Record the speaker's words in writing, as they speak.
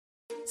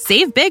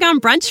Save big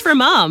on brunch for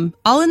mom,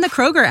 all in the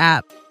Kroger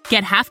app.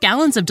 Get half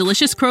gallons of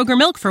delicious Kroger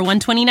milk for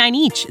 $1.29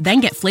 each.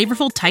 Then get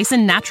flavorful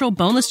Tyson natural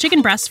boneless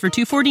chicken breasts for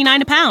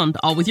 $2.49 a pound,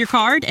 all with your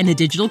card and a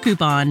digital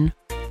coupon.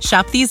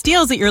 Shop these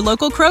deals at your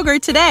local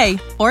Kroger today,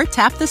 or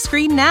tap the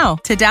screen now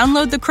to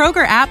download the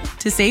Kroger app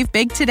to save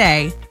big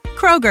today.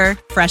 Kroger,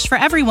 fresh for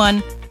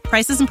everyone.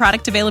 Prices and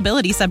product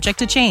availability subject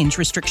to change.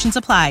 Restrictions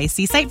apply.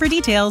 See site for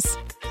details.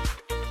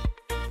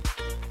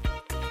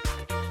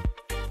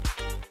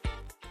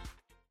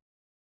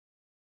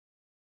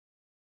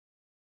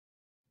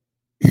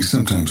 He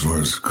sometimes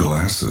wears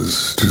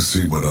glasses to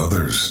see what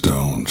others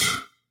don't.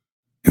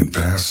 In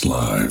past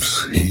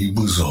lives, he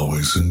was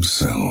always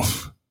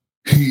himself.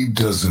 He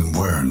doesn't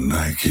wear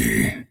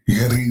Nike,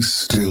 yet he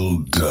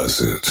still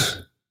does it.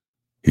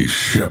 He's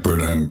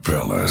Shepard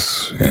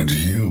Ambellis, and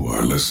you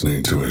are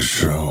listening to his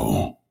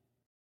show.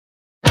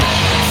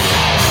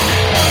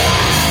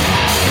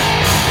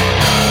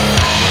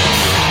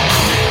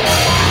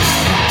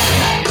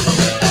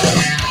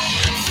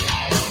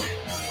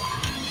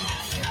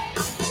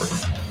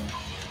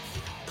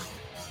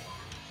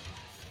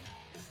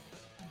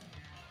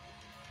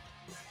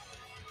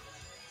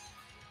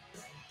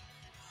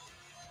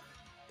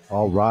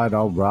 All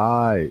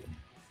right.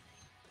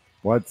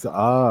 What's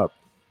up?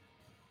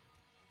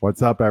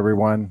 What's up,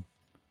 everyone?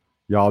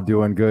 Y'all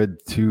doing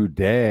good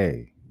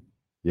today?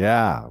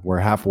 Yeah, we're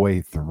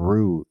halfway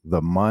through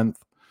the month.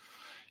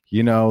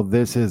 You know,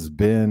 this has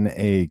been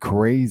a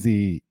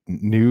crazy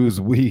news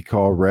week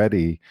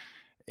already,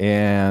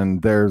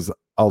 and there's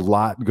a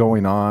lot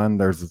going on.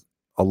 There's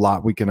a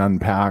lot we can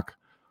unpack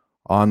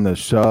on the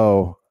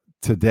show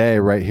today,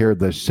 right here,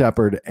 the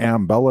Shepard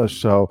Ambellis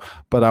Show.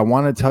 But I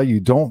want to tell you,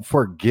 don't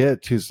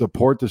forget to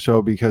support the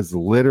show, because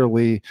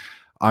literally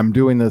I'm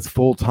doing this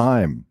full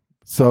time.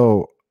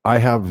 So I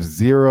have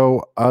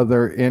zero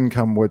other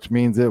income, which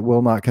means it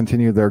will not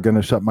continue. They're going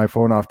to shut my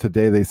phone off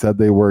today. They said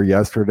they were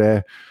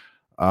yesterday.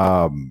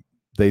 They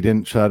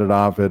didn't shut it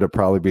off. It'll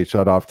probably be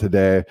shut off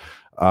today.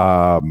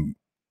 I'm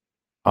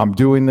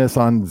doing this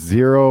on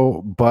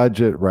zero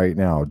budget right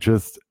now.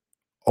 Just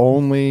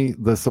only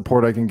the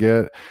support I can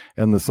get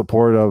and the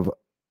support of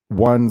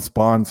one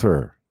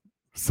sponsor.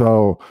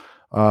 So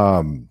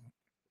I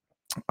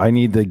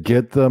need to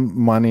get the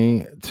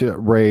money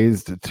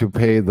raised to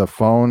pay the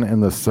phone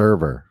and the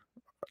server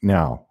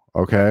now.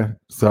 Okay.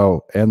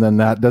 So, and then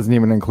that doesn't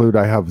even include,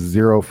 I have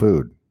zero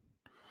food.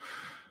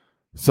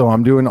 So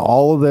I'm doing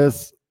all of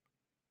this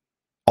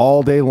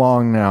all day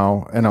long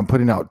now, and I'm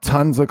putting out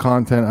tons of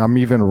content. I'm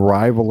even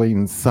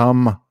rivaling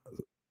some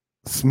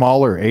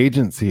smaller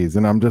agencies,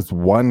 and I'm just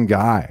one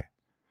guy.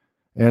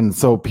 And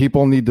so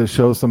people need to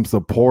show some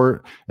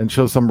support and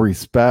show some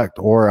respect,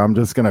 or I'm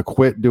just going to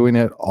quit doing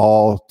it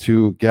all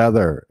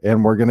together.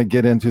 And we're going to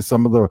get into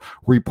some of the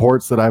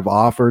reports that I've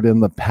offered in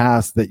the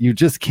past that you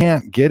just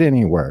can't get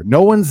anywhere.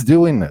 No one's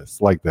doing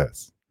this like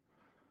this.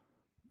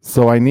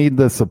 So I need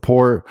the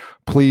support.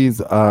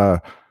 Please,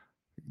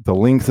 the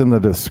link's in the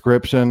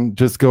description.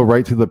 Just go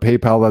right to the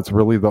PayPal. That's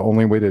really the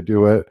only way to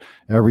do it.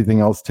 Everything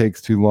else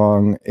takes too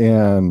long.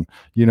 And,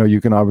 you know, you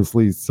can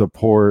obviously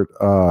support,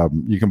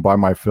 you can buy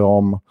my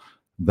film.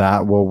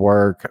 That will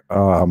work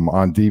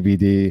on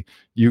DVD.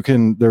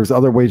 There's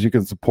other ways you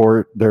can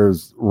support.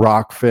 There's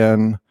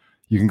Rockfin.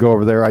 You can go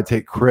over there. I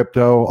take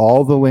crypto.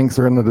 All the links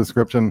are in the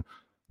description,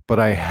 but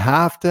I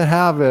have to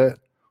have it,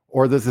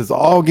 or this is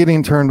all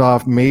getting turned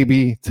off.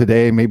 Maybe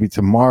today, maybe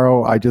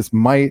tomorrow. I just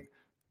might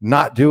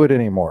not do it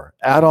anymore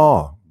at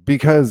all,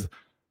 because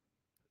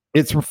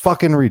it's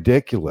fucking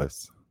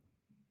ridiculous.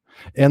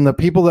 And the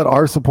people that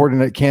are supporting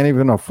it can't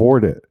even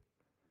afford it.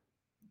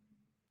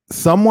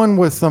 Someone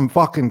with some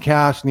fucking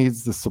cash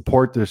needs to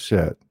support this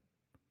shit.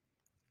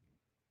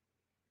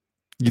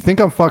 You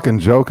think I'm fucking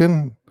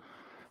joking?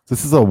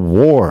 This is a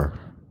war.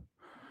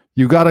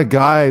 You got a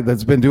guy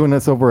that's been doing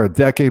this over a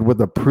decade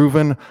with a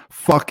proven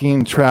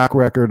fucking track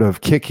record of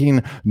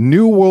kicking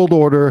New World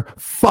Order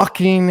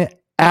fucking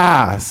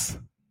ass.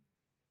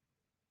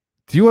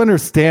 Do you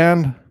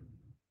understand?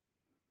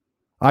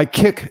 I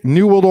kick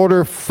New World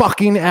Order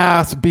fucking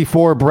ass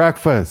before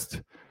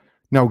breakfast.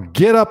 Now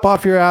get up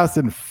off your ass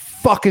and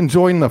fucking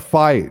join the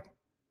fight.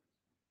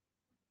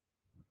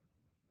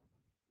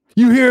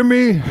 You hear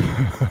me?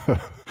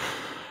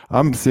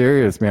 I'm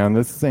serious, man.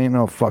 This ain't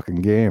no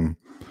fucking game.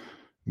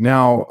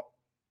 Now,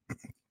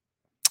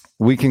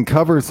 we can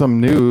cover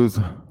some news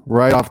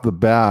right off the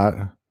bat,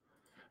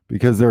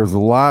 because there's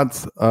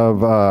lots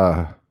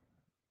of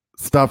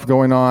stuff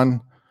going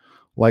on.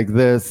 Like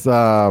this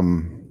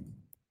rogue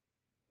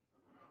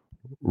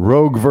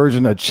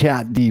version of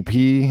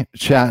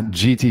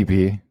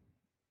ChatGTP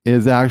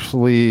is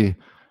actually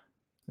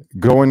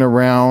going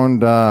around.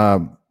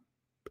 They're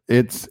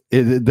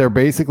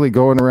basically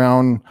going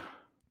around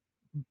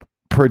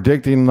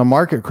predicting the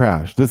market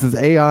crash. This is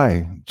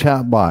AI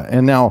chatbot.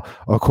 And now,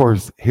 of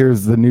course,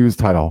 here's the news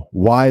title: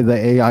 why the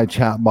AI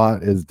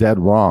chatbot is dead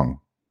wrong.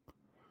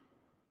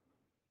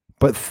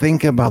 But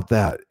think about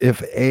that.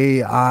 If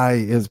AI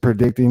is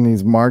predicting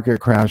these market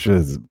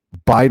crashes,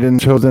 Biden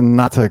chosen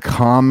not to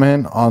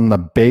comment on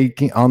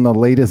the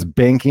latest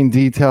banking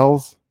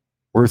details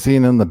we're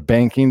seeing in the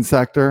banking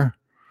sector.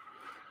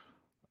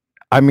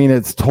 I mean,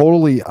 it's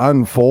totally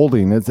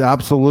unfolding. It's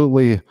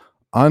absolutely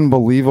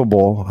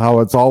unbelievable how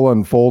it's all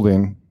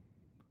unfolding.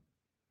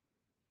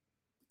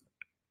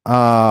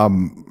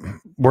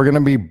 We're going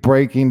to be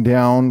breaking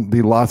down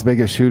the Las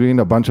Vegas shooting,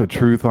 a bunch of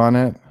truth on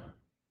it.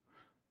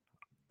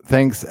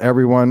 Thanks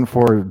everyone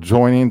for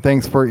joining.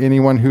 Thanks for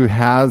anyone who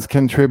has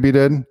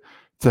contributed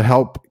to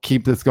help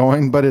keep this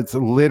going, but it's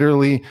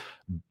literally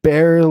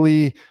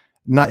barely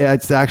not,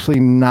 it's actually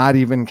not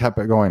even kept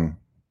it going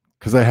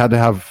because I had to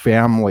have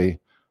family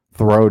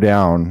throw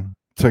down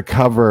to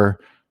cover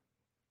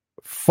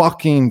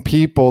fucking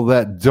people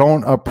that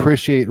don't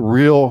appreciate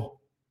real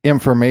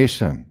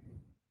information.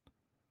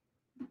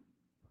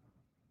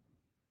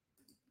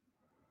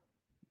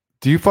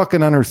 Do you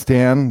fucking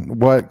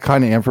understand what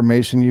kind of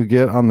information you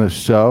get on this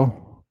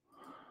show?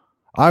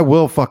 I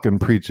will fucking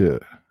preach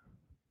it.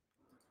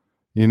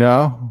 You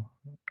know?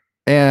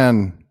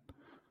 And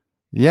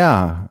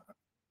yeah,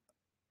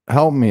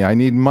 help me. I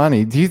need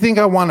money. Do you think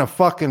I want to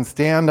fucking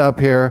stand up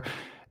here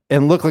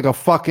and look like a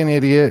fucking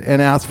idiot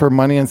and ask for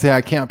money and say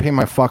I can't pay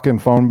my fucking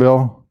phone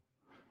bill?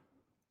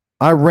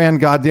 I ran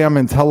goddamn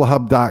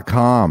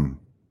IntelliHub.com.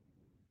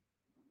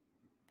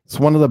 It's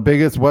one of the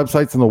biggest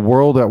websites in the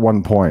world at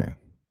one point.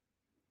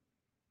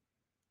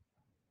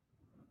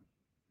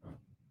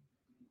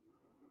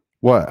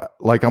 What?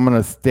 Like I'm going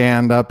to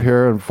stand up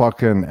here and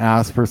fucking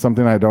ask for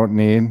something I don't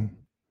need?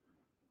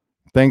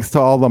 Thanks to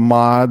all the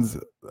mods.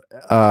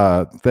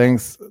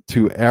 Thanks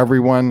to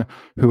everyone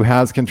who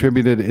has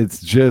contributed.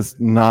 It's just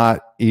not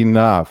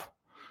enough.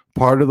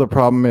 Part of the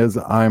problem is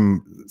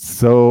I'm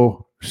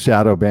so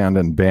shadow banned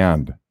and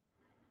banned.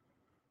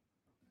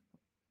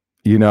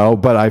 You know,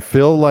 but I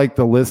feel like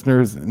the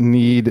listeners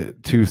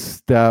need to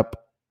step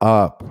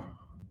up.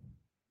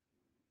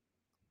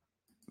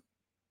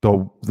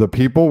 The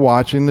people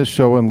watching the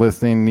show and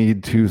listening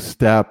need to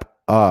step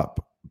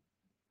up.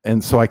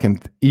 And so I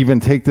can even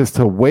take this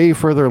to way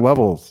further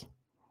levels.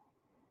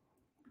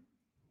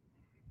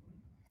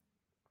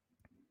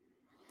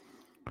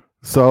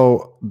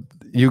 So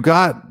you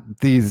got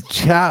these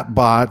chat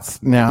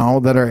bots now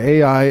that are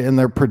AI and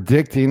they're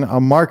predicting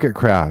a market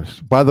crash.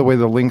 By the way,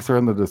 the links are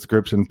in the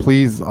description.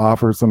 Please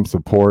offer some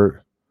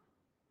support.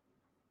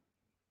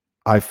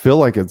 I feel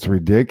like it's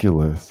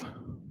ridiculous.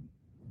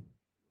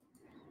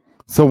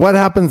 So what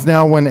happens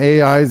now when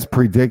AI is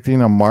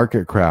predicting a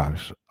market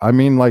crash? I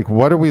mean, like,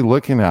 what are we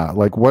looking at?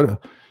 Like, what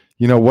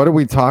are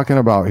we talking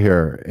about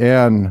here?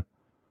 And,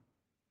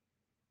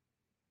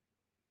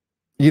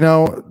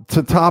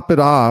 to top it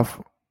off,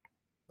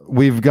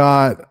 we've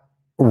got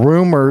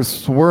rumors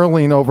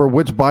swirling over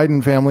which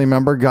Biden family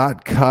member got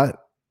a cut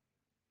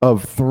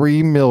of this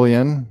 3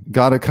 million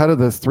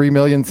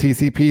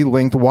CCP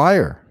linked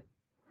wire.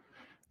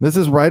 This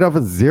is right off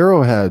of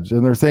Zero Hedge,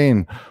 and they're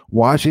saying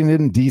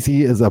Washington,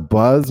 D.C. is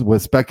abuzz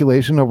with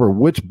speculation over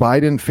which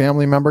Biden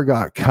family member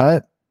got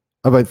cut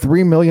of a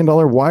 $3 million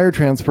wire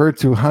transfer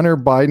to Hunter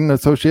Biden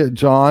associate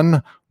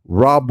John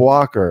Rob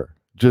Walker,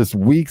 just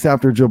weeks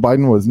after Joe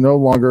Biden was no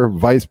longer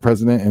vice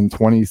president in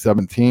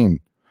 2017.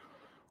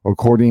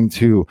 According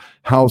to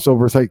House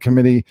Oversight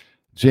Committee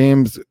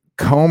James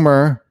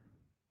Comer,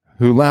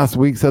 who last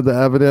week said the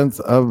evidence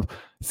of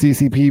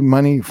CCP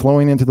money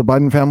flowing into the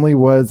Biden family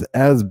was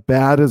as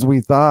bad as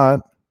we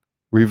thought,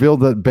 revealed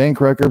that bank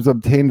records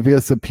obtained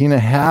via subpoena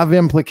have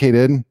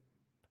implicated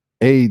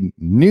a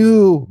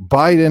new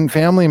Biden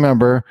family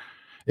member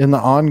in the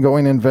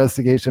ongoing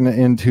investigation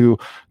into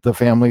the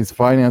family's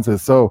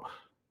finances. So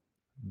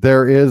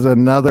there is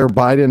another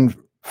Biden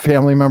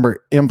family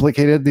member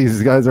implicated.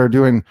 These guys are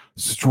doing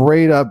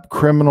straight up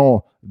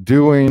criminal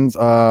doings,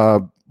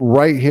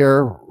 right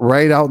here,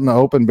 right out in the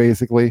open,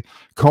 basically.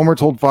 Comer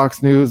told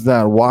Fox News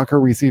that Walker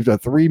received a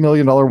 $3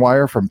 million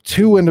wire from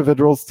two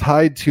individuals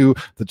tied to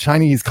the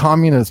Chinese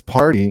Communist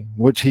Party,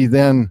 which he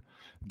then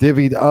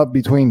divvied up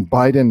between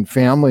Biden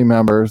family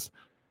members.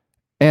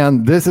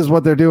 And this is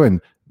what they're doing.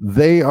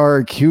 They are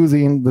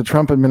accusing the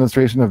Trump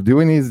administration of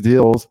doing these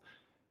deals.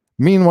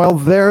 Meanwhile,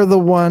 they're the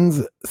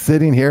ones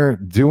sitting here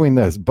doing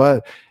this,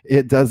 but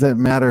it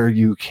doesn't matter.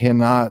 You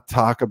cannot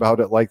talk about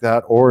it like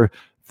that or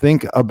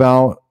think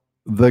about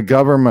the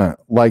government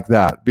like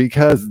that,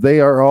 because they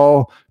are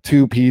all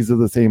two peas of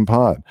the same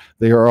pod.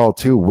 They are all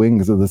two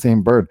wings of the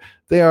same bird.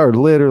 They are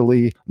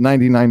literally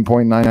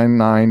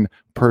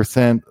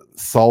 99.999%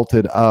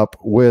 salted up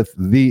with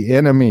the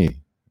enemy.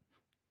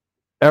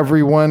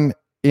 Everyone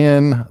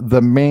in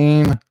the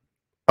main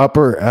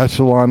upper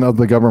echelon of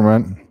the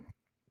government,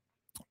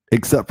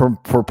 except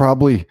for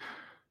probably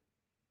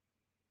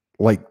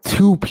like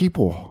two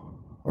people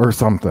or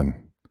something,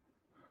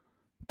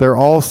 they're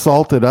all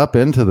salted up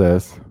into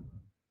this.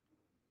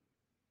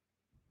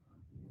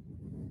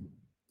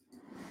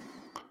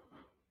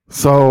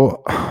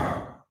 So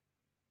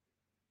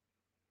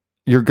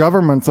your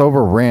government's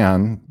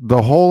overran.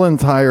 The whole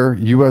entire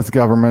U.S.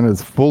 government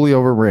is fully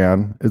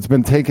overran. It's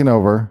been taken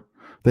over.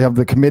 They have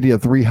the committee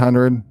of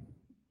 300.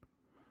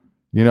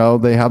 You know,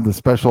 they have the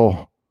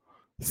special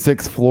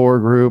 6th floor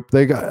group.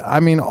 They got, I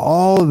mean,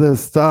 all of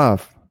this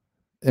stuff.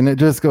 And it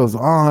just goes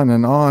on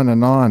and on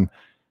and on.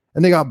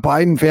 And they got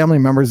Biden family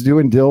members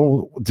doing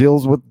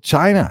deals with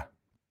China.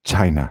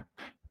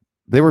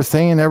 They were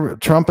saying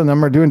Trump and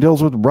them are doing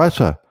deals with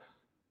Russia.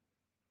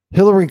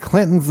 Hillary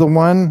Clinton's the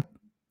one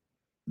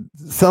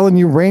selling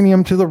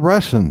uranium to the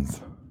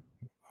Russians.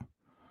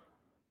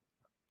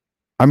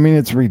 I mean,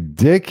 it's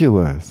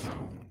ridiculous.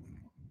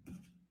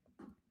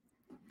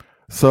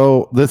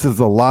 So this is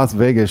a Las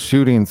Vegas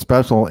shooting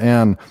special,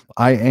 and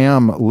I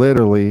am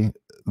literally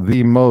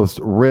the most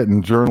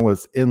written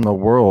journalist in the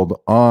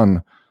world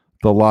on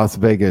the Las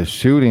Vegas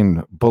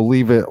shooting,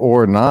 believe it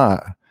or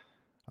not,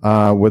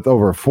 with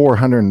over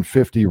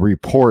 450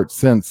 reports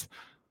since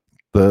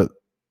the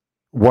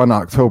 1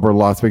 October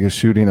Las Vegas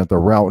shooting at the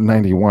Route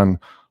 91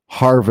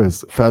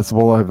 Harvest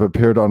Festival. I've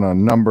appeared on a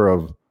number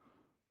of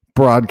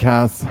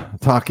broadcasts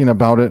talking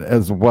about it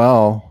as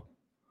well.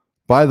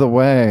 By the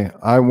way,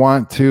 I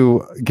want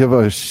to give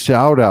a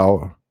shout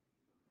out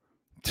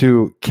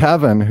to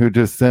Kevin, who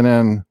just sent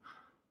in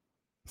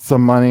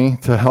some money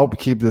to help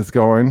keep this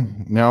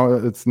going. Now,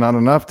 it's not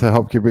enough to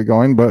help keep it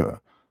going, but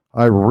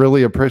I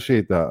really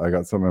appreciate that. I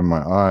got something in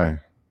my eye.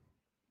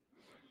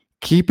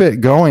 Keep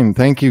it going.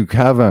 Thank you,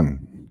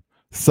 Kevin.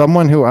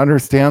 Someone who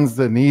understands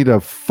the need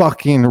of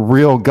fucking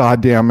real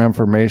goddamn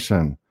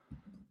information,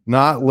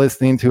 not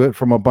listening to it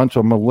from a bunch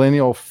of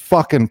millennial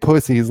fucking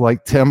pussies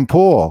like Tim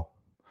Pool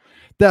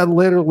that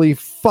literally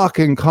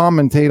fucking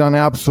commentate on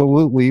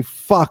absolutely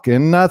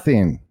fucking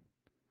nothing.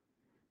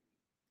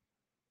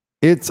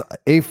 It's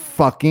a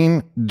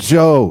fucking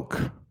joke.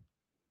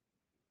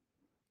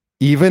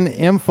 Even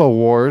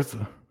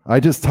InfoWars, I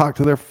just talked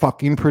to their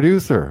fucking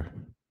producer.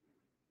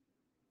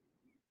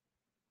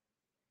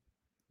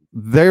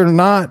 They're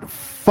not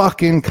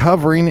fucking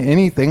covering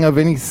anything of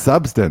any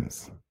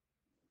substance.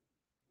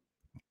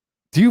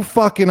 Do you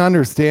fucking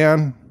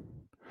understand?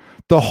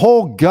 The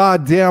whole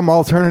goddamn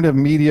alternative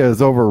media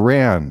is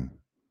overran.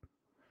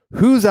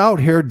 Who's out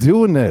here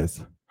doing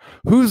this?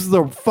 Who's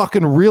the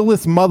fucking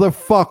realest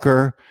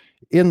motherfucker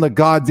in the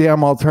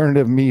goddamn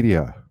alternative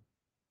media?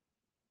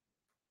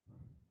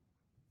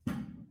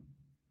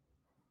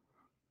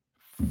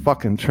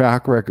 Fucking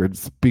track record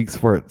speaks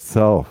for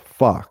itself.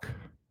 Fuck.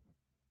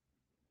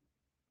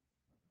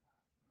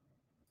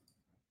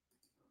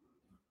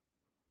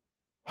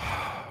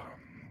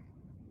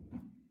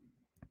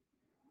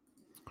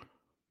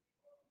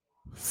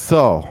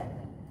 So,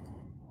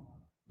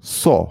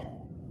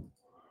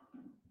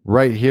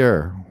 right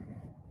here,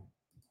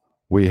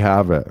 we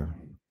have it.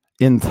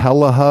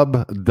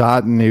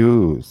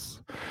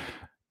 Intellihub.news.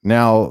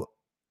 Now,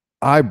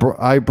 I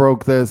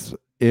broke this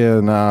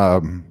in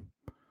March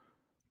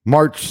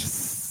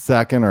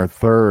 2nd or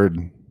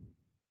 3rd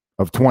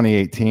of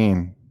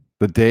 2018,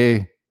 the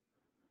day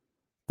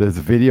this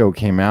video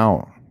came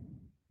out.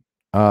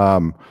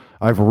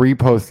 I've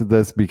reposted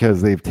this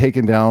because they've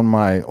taken down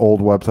my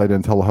old website,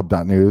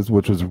 intellihub.news,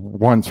 which was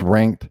once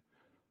ranked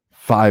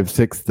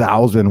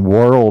 6,000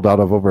 world out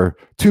of over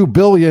 2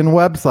 billion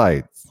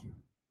websites.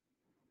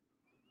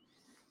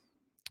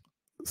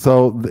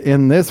 So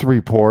in this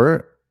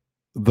report,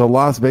 the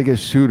Las Vegas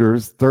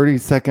shooters,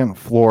 32nd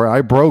floor,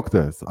 I broke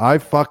this. I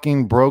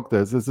fucking broke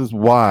this. This is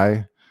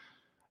why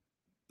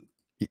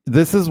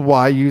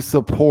you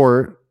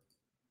support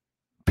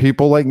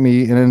people like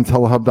me in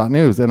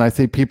intellihub.news. And I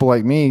say people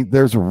like me,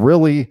 there's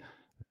really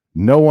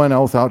no one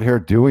else out here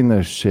doing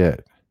this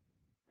shit.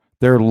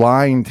 They're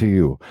lying to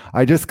you.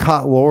 I just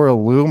caught Laura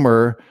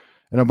Loomer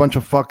and a bunch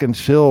of fucking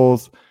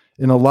shills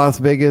in a Las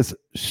Vegas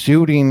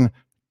shooting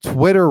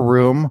Twitter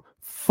room,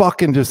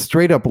 fucking just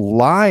straight up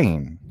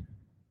lying.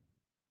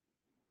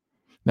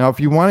 Now, if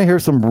you want to hear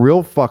some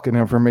real fucking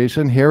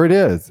information, here it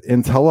is.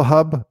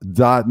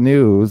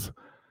 Intellihub.news.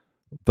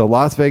 The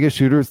Las Vegas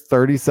shooter's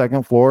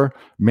 32nd floor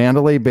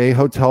Mandalay Bay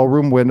hotel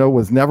room window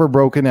was never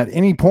broken at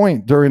any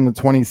point during the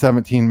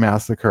 2017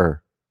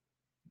 massacre.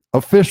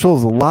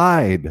 Officials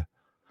lied.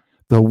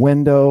 The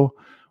window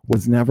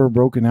was never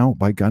broken out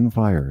by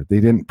gunfire. They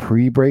didn't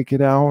pre-break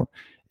it out.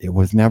 It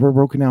was never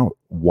broken out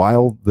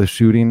while the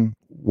shooting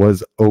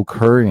was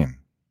occurring.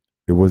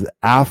 It was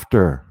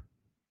after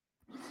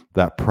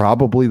that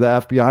probably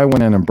the FBI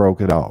went in and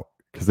broke it out,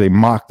 because they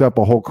mocked up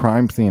a whole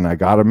crime scene. I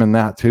got them in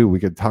that too. We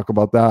could talk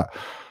about that.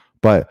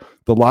 But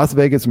the Las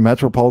Vegas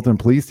Metropolitan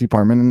Police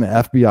Department and the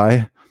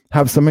FBI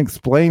have some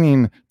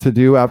explaining to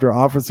do after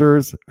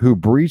officers who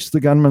breached the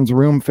gunman's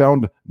room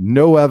found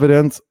no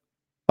evidence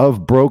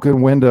of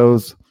broken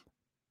windows.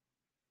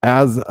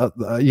 As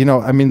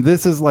I mean,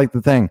 this is like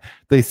the thing.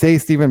 They say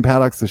Stephen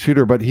Paddock's the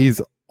shooter, but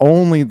he's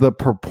only the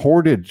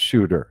purported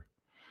shooter.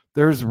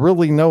 There's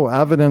really no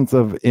evidence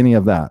of any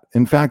of that.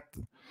 In fact,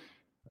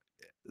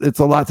 it's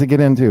a lot to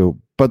get into,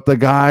 but the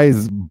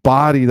guy's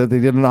body that they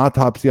did an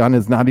autopsy on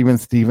is not even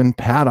Stephen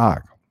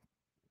Paddock.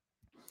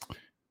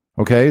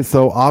 Okay,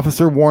 so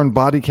officer-worn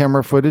body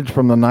camera footage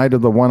from the night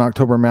of the 1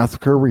 October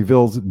massacre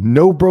reveals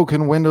no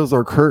broken windows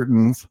or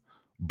curtains,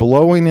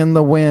 blowing in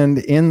the wind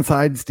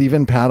inside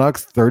Stephen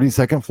Paddock's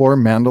 32nd floor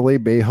Mandalay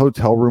Bay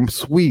hotel room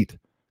suite,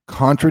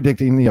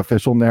 contradicting the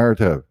official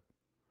narrative.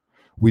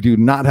 We do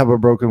not have a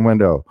broken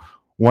window.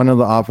 One of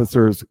the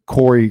officers,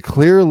 Corey,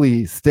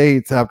 clearly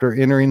states after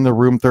entering the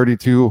room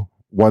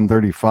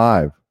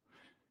 32-135.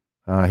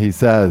 He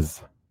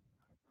says,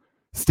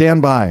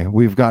 "Stand by.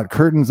 We've got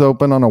curtains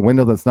open on a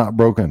window that's not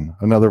broken."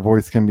 Another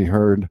voice can be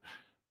heard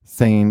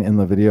saying in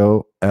the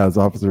video as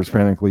officers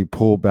frantically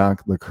pull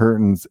back the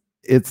curtains,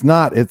 It's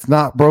not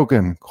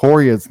broken.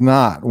 Corey, it's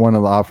not," one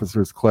of the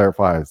officers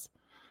clarifies.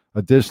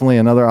 Additionally,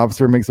 another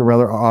officer makes a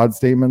rather odd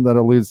statement that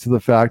alludes to the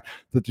fact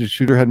that the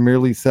shooter had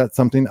merely set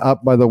something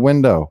up by the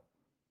window.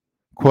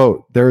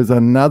 Quote, "There's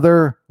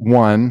another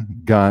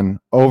gun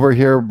over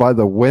here by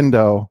the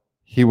window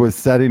he was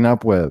setting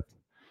up with."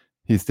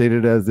 He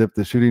stated as if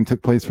the shooting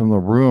took place from the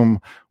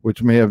room,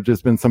 which may have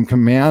just been some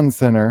command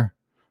center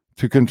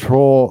to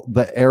control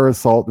the air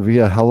assault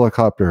via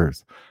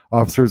helicopters.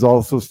 Officers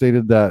also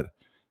stated that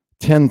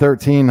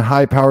 10-13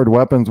 high-powered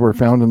weapons were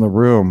found in the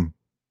room.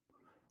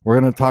 We're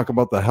going to talk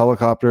about the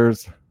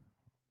helicopters.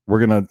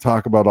 We're going to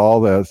talk about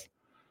all this.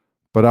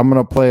 But I'm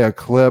going to play a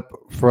clip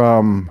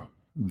from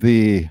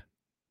the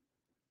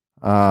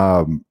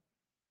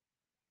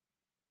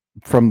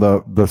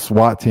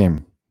SWAT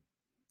team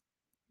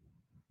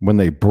when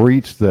they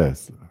breached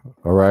this.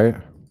 All right?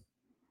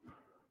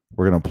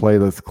 We're going to play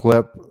this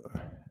clip.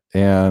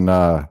 And we've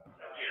got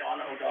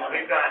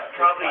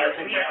probably at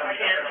least 10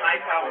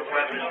 high-powered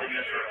weapons in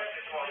this room.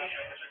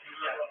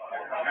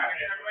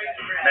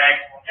 Meg,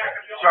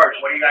 Sarge,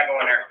 what do you got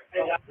going there?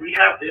 We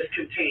have this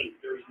contained.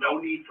 There's no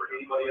need for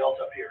anybody else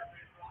up here.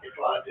 If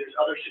there's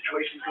other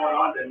situations going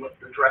on, then let's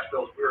address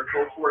those. We're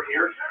code 4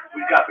 here.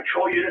 We've got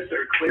patrol units that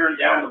are clearing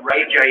down the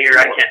right.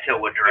 Jair, I can't tell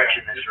what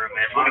direction this room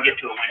is. Let me get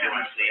to a window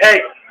and see. Hey!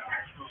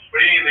 What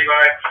do you need,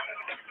 Levi?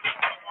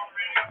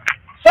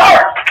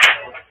 Sarge!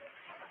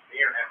 We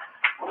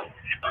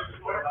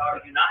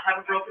do not have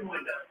a broken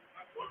window.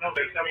 No,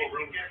 there's several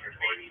rooms here for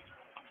you.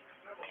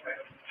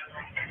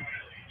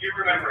 You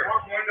remember,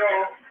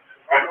 window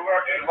on the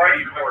left and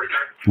right, Corey.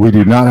 we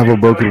do not have a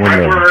broken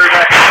window.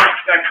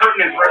 That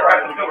curtain is right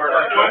by the door.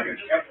 Okay,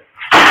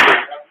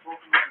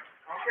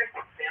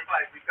 stand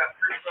by. We've got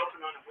curtains open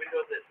on a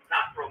window that's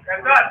not broken.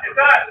 It's us.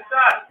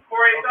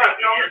 Corey, it's us.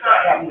 No, it's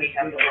us. We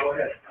have to go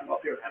ahead. I'm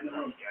up here.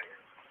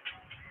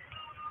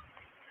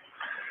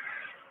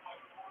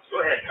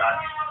 Go ahead, Todd.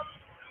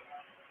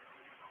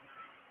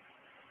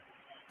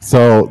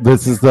 So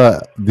this is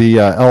the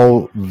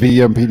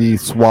LVMPD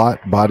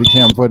SWAT body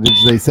cam footage.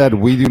 They said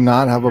we do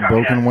not have a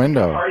broken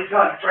window. Already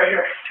done. It's right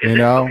here. You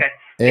know, Okay.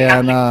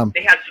 and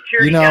They have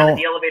security down in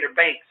the elevator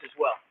banks as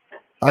well.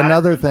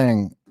 another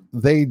thing,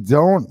 they're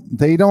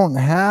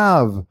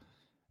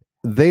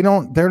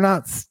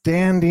not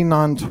standing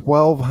on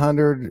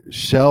 1,200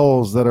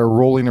 shells that are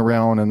rolling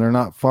around and they're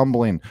not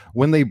fumbling.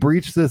 When they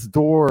breach this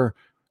door,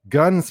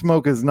 gun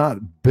smoke is not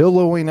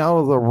billowing out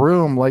of the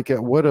room like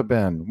it would have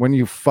been when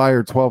you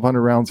fired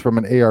 1,200 rounds from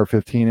an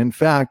AR-15. In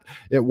fact,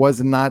 it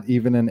was not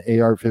even an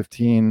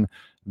AR-15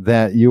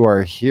 that you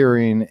are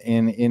hearing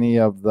in any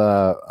of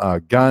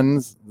the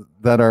guns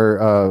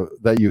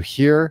that you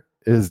hear.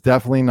 Is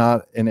definitely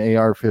not an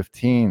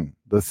AR-15.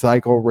 The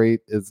cycle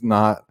rate is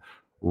not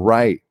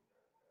right.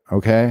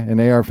 Okay, an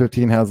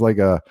AR-15 has like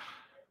a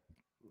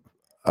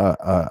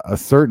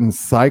certain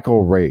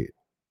cycle rate,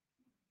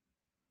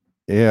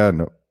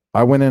 and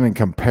I went in and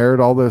compared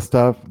all this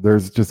stuff.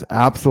 There's just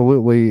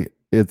absolutely,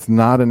 it's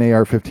not an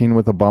AR-15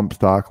 with a bump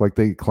stock like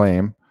they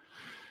claim.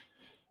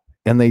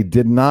 And they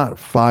did not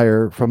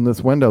fire from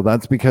this window.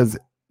 That's because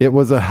it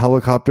was a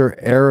helicopter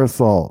air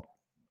assault.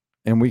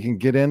 And we can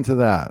get into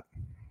that.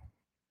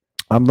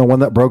 I'm the one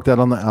that broke that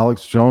on the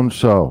Alex Jones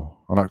show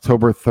on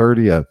October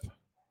 30th,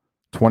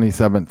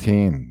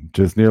 2017,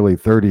 just nearly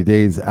 30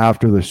 days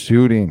after the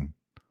shooting.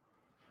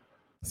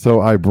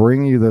 So I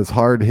bring you this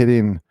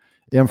hard-hitting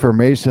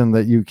information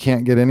that you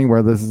can't get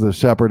anywhere. This is a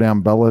Shepard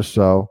Ambella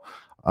show.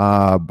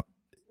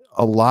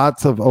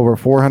 Lots of over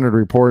 400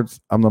 reports.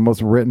 I'm the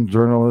most written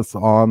journalist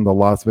on the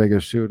Las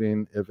Vegas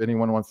shooting. If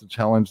anyone wants to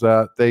challenge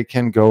that, they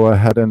can go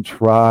ahead and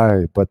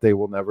try, but they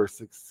will never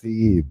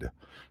succeed.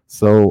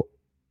 So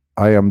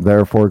I am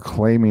therefore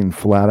claiming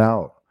flat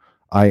out,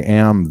 I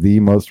am the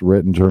most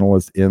written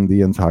journalist in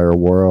the entire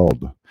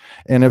world.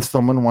 And if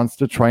someone wants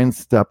to try and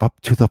step up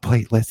to the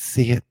plate, let's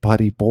see it,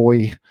 buddy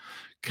boy,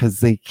 because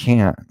they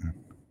can't.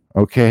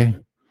 Okay?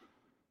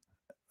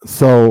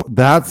 So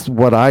that's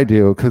what I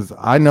do, because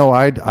I know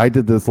I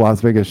did this Las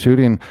Vegas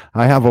shooting.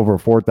 I have over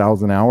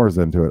 4,000 hours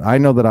into it. I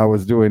know that I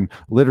was doing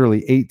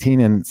literally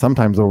 18 and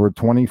sometimes over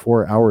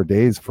 24-hour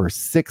days for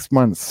 6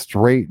 months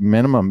straight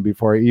minimum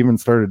before I even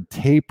started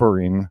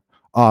tapering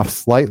off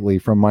slightly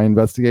from my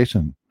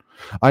investigation.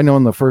 I know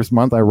in the first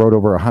month I wrote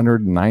over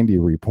 190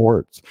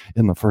 reports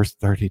in the first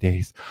 30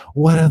 days.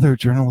 What other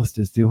journalist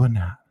is doing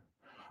that?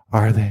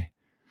 Are they?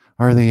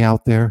 Are they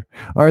out there?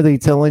 Are they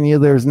telling you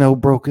there's no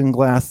broken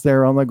glass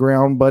there on the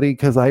ground, buddy?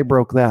 Because I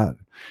broke that.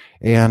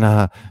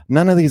 And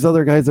none of these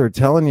other guys are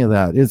telling you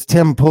that. Is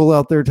Tim Pool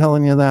out there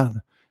telling you that?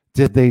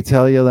 Did they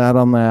tell you that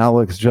on the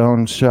Alex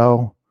Jones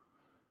show?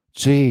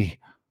 Gee,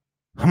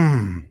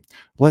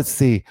 let's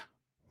see.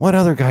 What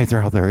other guys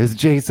are out there? Is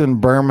Jason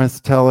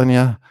Burmis telling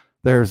you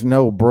there's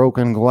no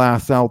broken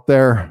glass out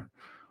there?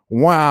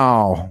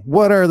 Wow.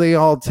 What are they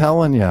all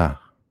telling you?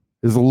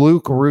 Is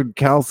Luke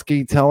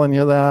Rudkowski telling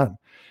you that?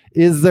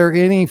 Is there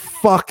any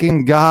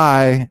fucking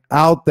guy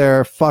out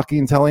there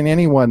fucking telling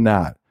anyone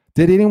that?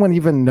 Did anyone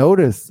even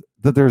notice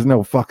that there's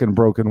no fucking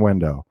broken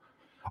window?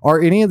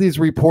 Are any of these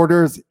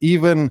reporters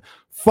even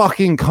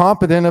fucking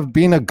competent of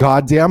being a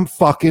goddamn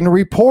fucking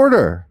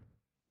reporter?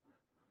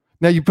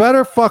 Now you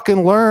better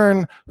fucking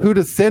learn who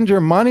to send your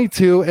money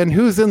to and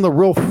who's in the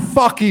real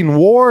fucking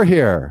war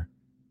here.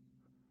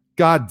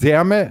 God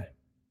damn it.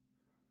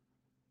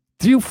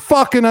 Do you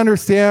fucking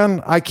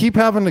understand? I keep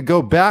having to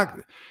go back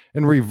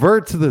and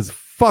revert to this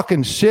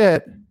fucking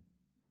shit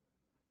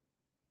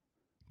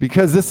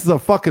because this is a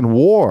fucking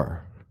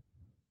war.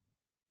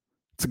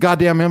 It's a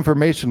goddamn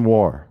information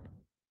war,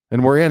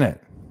 and we're in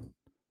it.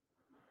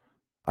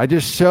 I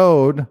just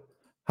showed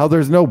how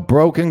there's no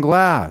broken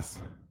glass.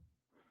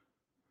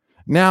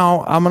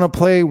 Now, I'm going to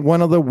play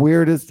one of the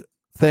weirdest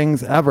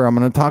things ever. I'm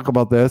going to talk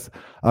about this.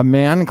 A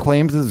man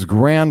claims his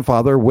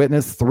grandfather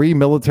witnessed 3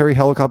 military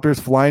helicopters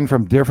flying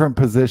from different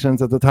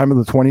positions at the time of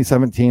the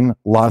 2017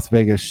 Las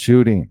Vegas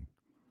shooting.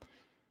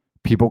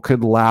 People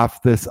could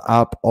laugh this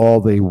up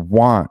all they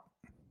want.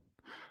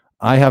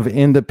 I have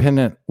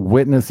independent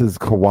witnesses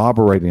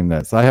corroborating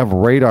this. I have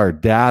radar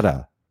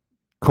data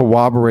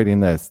corroborating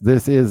this.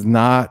 This is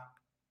not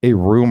a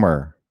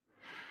rumor.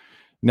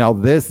 Now,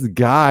 this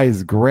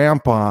guy's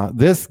grandpa,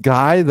 this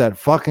guy that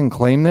fucking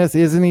claimed this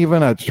isn't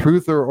even a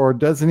truther or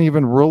doesn't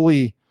even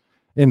really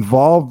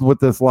involved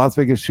with this Las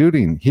Vegas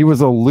shooting.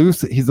 He's a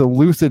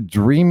lucid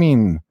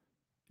dreaming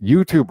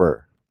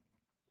YouTuber.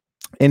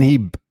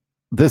 And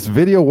this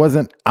video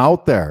wasn't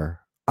out there.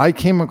 I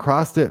came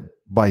across it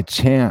by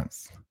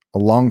chance a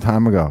long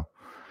time ago.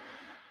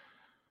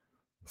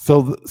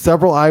 So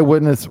several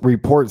eyewitness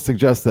reports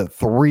suggest that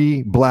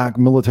 3 black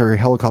military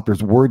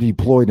helicopters were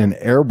deployed and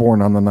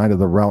airborne on the night of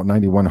the Route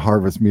 91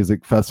 Harvest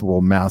Music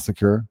Festival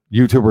massacre.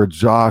 YouTuber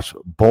Josh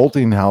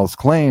Boltinghouse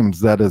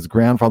claims that his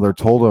grandfather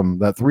told him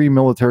that 3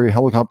 military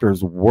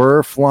helicopters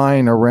were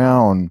flying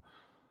around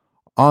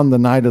on the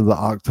night of the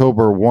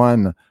October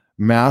 1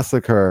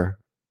 massacre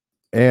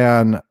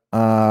and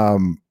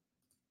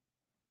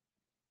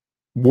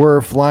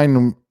were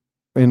flying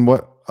in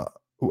what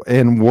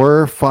and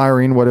were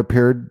firing what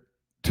appeared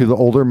to the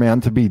older man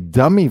to be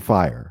dummy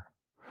fire,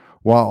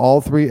 while all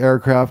 3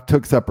 aircraft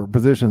took separate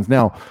positions.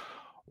 Now,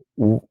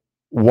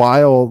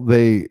 while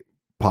they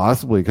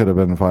possibly could have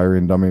been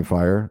firing dummy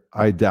fire,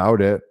 I doubt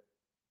it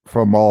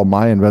from all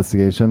my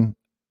investigation.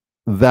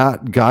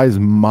 That guy's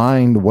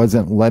mind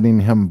wasn't letting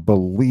him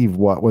believe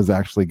what was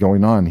actually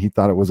going on. He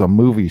thought it was a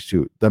movie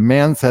shoot. The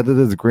man said that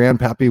his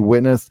grandpappy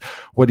witnessed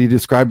what he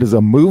described as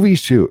a movie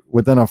shoot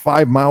within a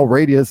 5-mile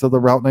radius of the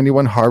Route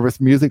 91 Harvest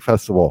Music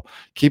Festival.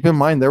 Keep in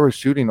mind, they were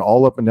shooting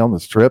all up and down the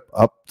strip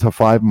up to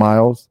 5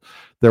 miles.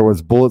 There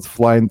was bullets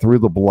flying through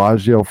the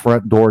Bellagio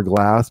front door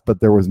glass,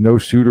 but there was no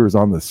shooters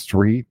on the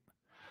street.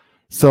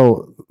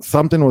 So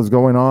something was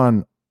going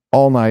on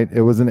all night.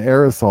 It was an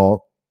air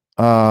assault.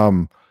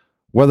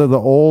 Whether the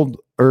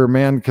older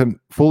man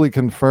fully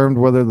confirmed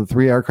whether the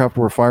 3 aircraft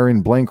were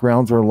firing blank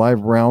rounds or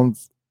live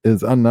rounds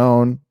is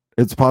unknown.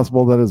 It's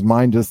possible that his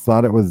mind just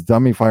thought it was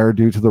dummy fire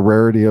due to the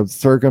rarity of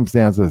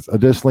circumstances.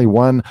 Additionally,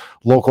 one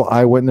local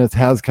eyewitness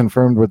has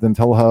confirmed with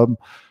IntelliHub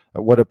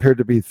what appeared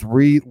to be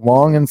 3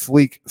 long and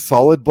sleek,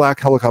 solid black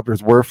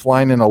helicopters were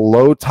flying in a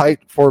low, tight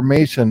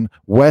formation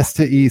west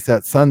to east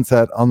at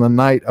sunset on the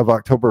night of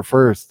October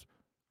 1st.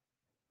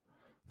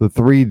 The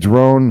 3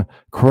 drone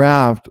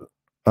craft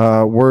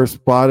were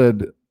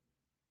spotted.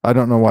 I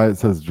don't know why it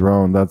says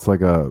drone. That's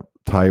like a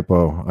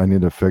typo. I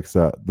need to fix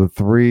that. The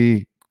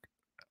 3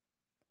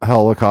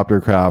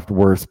 helicopter craft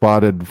were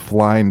spotted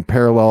flying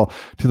parallel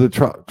to the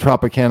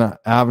Tropicana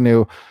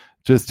Avenue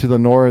just to the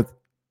north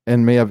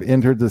and may have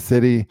entered the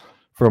city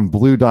from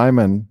Blue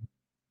Diamond.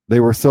 They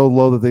were so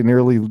low that they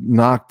nearly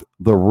knocked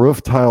the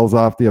roof tiles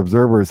off the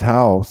observer's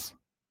house.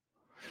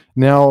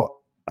 Now,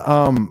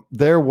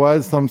 there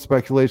was some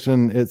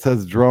speculation. It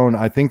says drone.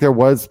 I think there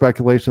was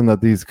speculation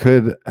that these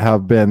could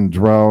have been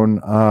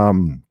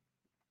drone,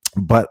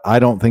 but I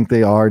don't think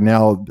they are.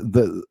 Now,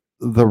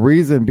 the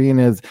reason being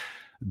is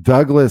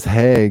Douglas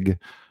Haig,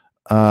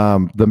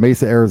 the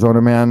Mesa,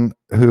 Arizona man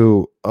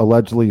who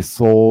allegedly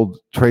sold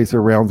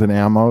tracer rounds and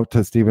ammo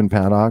to Stephen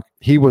Paddock,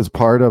 he was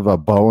part of a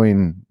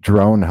Boeing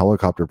drone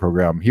helicopter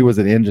program. He was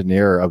an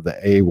engineer of the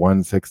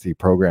A-160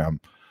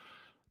 program.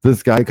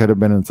 This guy could have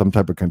been in some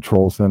type of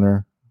control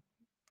center.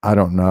 I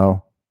don't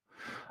know.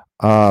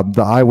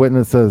 The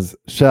eyewitness says,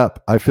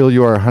 Shep, I feel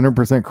you are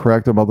 100%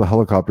 correct about the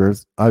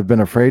helicopters. I've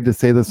been afraid to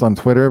say this on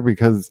Twitter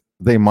because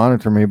they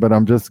monitor me, but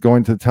I'm just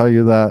going to tell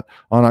you that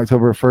on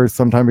October 1st,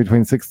 sometime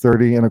between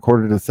 6:30 and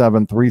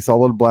 6:45, 3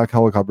 solid black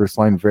helicopters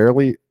flying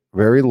very,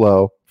 very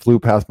low flew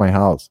past my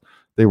house.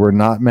 They were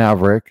not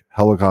Maverick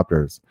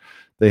helicopters.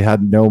 They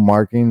had no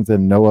markings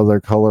and no other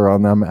color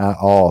on them at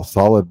all.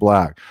 Solid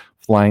black.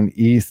 Flying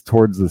east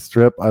towards the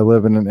strip. I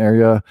live in an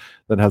area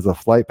that has a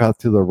flight path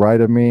to the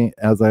right of me.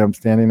 As I am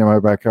standing in my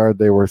backyard,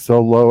 they were so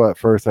low at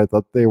first. I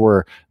thought they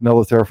were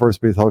Nellis Air Force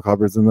Base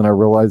helicopters, and then I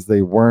realized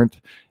they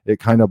weren't. It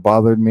kind of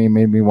bothered me,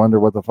 made me wonder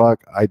what the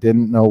fuck. I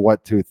didn't know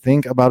what to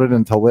think about it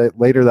until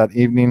later that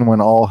evening when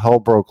all hell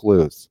broke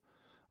loose.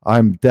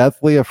 I'm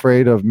deathly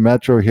afraid of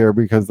Metro here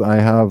because I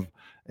have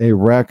a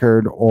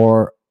record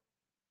or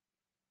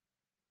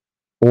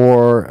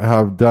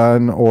have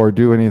done or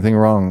do anything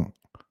wrong.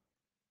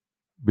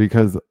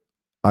 Because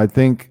I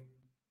think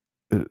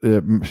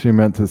she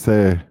meant to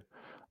say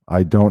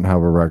I don't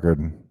have a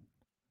record.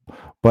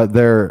 But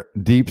they're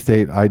deep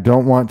state. I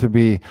don't want to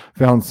be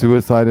found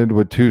suicided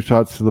with 2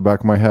 shots to the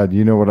back of my head.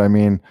 You know what I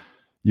mean?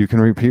 You can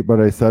repeat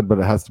what I said, but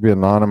it has to be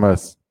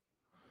anonymous.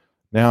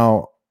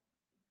 Now,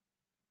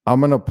 I'm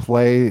going to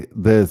play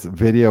this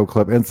video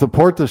clip and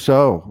support the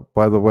show,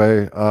 by the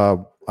way.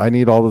 I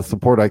need all the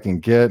support I can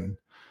get.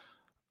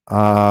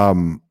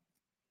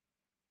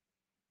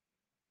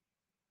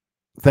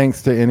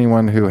 Thanks to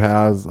anyone who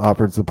has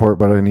offered support,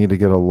 but I need to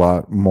get a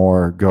lot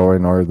more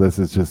going, or this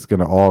is just going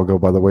to all go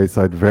by the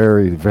wayside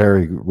very,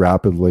 very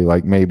rapidly,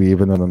 like maybe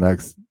even in the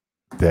next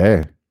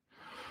day.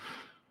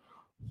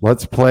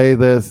 Let's play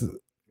this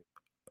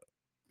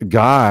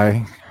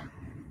guy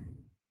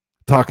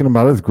talking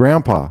about his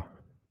grandpa.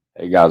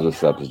 Hey guys,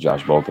 what's up? It's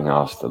Josh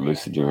Boltinghouse, the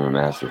Lucid Dreamer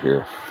Master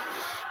here.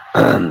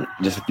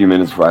 Just a few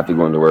minutes before I have to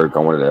go into work, I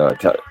wanted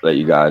to let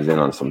you guys in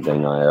on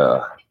something.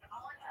 I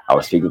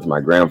was speaking to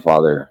my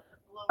grandfather.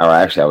 Or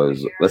actually, I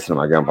was listening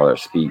to my grandfather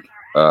speak.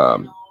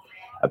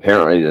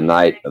 Apparently, the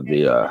night of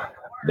the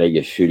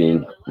Vegas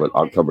shooting,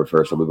 October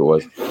 1st, I believe it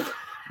was,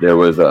 there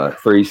was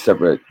 3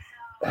 separate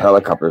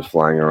helicopters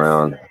flying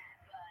around.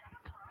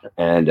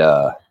 And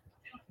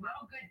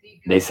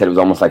they said it was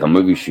almost like a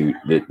movie shoot.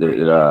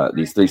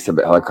 These 3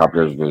 separate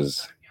helicopters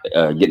was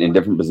getting in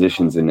different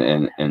positions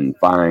and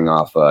firing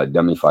off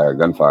dummy fire,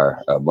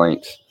 gunfire,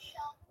 blanks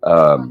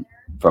from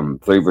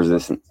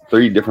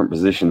 3 different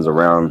positions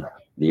around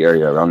the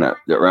area,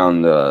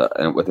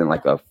 within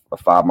like a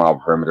 5-mile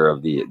perimeter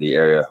of the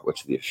area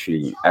which the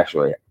shooting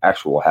actually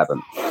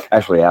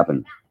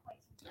happened.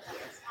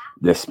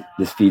 This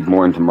feeds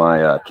more into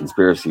my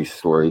conspiracy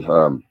story.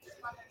 I'm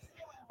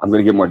going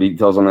to get more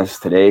details on this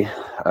today.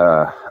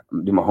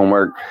 Do my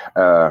homework.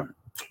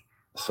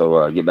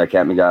 So get back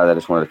at me, guys. I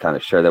just wanted to kind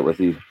of share that with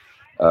you.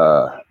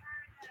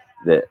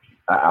 That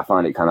I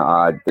find it kind of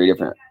odd. 3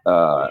 different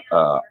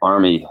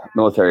Army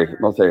military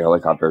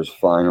helicopters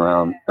flying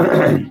around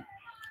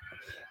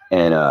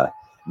and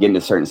getting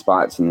to certain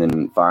spots and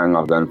then firing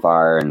off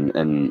gunfire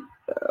and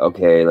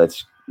okay,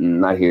 let's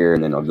not here,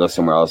 and then I'll go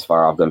somewhere else,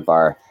 fire off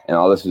gunfire, and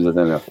all this was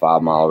within a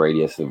 5-mile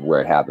radius of where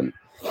it happened.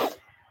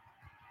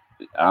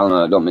 I don't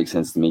know. It don't make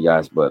sense to me,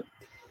 guys, but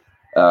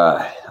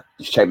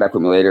just check back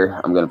with me later.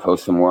 I'm going to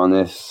post some more on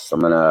this. I'm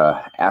going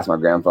to ask my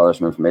grandfather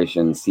some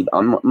information.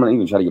 I'm going to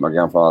even try to get my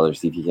grandfather,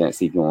 see if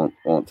he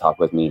won't talk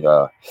with me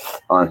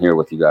on here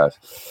with you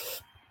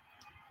guys.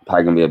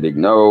 Probably going to be a big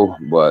no,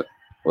 but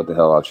what the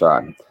hell, I'll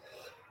try.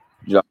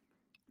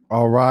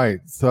 All right.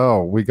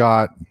 So we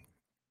got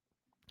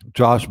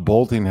Josh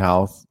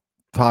Boltinghouse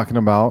talking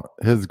about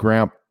his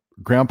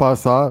grandpa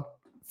saw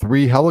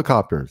 3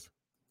 helicopters.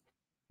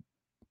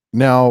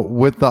 Now,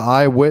 with the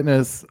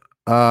eyewitness,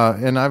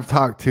 and I've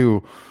talked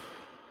to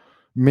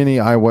many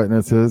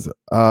eyewitnesses,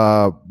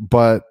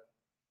 but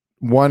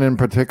one in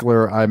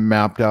particular, I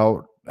mapped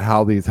out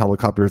how these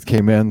helicopters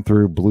came in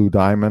through Blue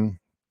Diamond.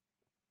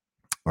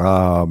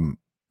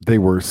 They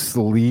were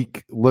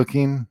sleek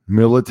looking,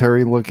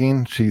 military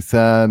looking. She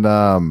said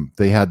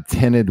they had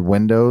tinted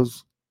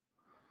windows.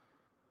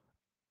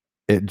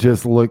 It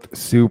just looked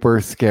super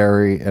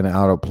scary and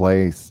out of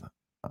place.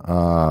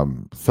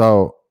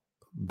 So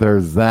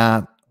there's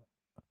that.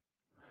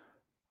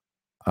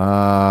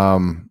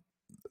 So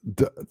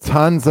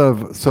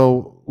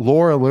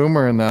Laura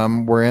Loomer and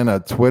them were in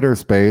a Twitter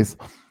space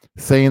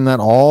saying that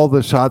all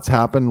the shots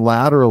happened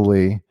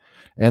laterally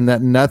and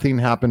that nothing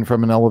happened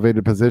from an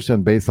elevated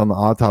position based on the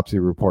autopsy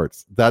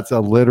reports. That's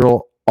a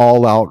literal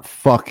all-out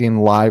fucking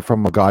lie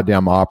from a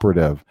goddamn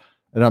operative.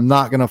 And I'm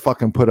not going to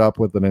fucking put up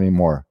with it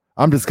anymore.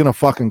 I'm just going to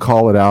fucking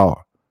call it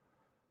out.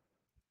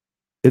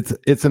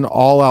 It's an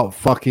all-out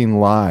fucking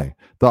lie.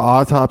 The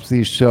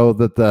autopsies show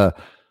that the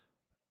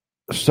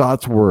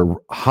shots were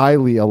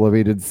highly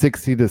elevated,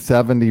 60 to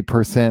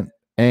 70%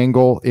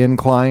 angle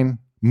incline,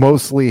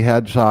 mostly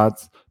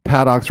headshots.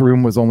 Paddock's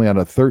room was only at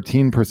a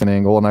 13%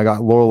 angle, and I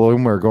got Laura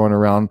Loomer going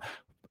around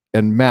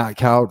and Matt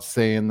Couch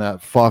saying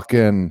that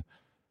fucking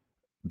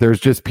there's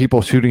just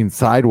people shooting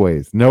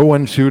sideways. No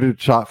one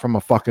shot from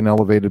a fucking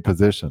elevated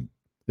position.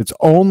 It's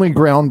only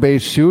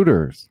ground-based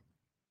shooters.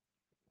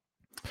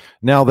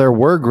 Now, there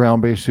were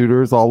ground-based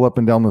shooters all up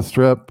and down the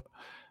strip,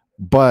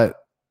 but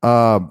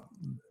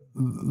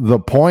the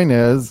point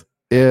is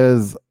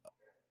it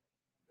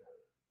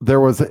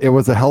was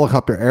a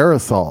helicopter air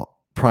assault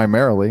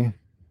primarily.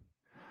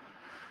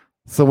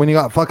 So when you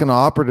got fucking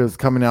operatives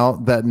coming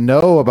out that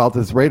know about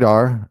this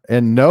radar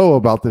and know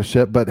about this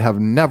shit, but have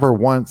never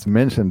once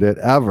mentioned it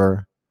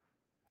ever,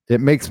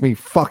 it makes me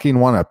fucking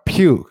want to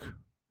puke.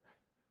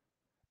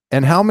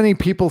 And how many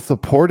people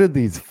supported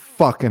these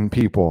fucking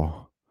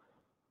people?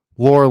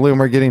 Laura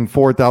Loomer getting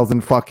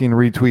 4,000 fucking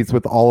retweets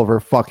with all of her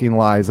fucking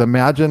lies.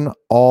 Imagine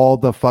all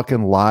the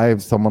fucking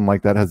lives someone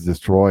like that has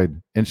destroyed,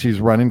 and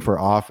she's running for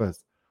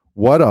office.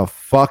 What a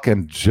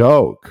fucking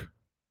joke.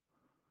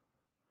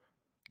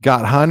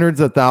 Got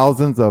hundreds of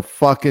thousands of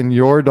fucking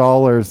your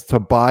dollars to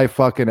buy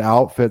fucking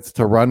outfits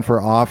to run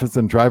for office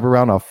and drive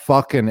around a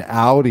fucking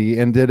Audi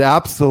and did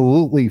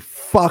absolutely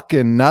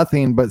fucking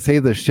nothing but say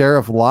the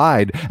sheriff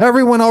lied.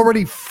 Everyone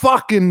already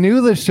fucking knew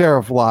the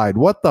sheriff lied.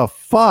 What the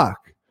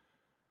fuck?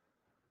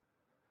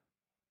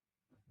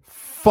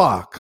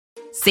 Fuck.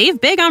 Save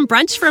big on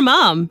brunch for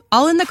mom,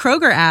 all in the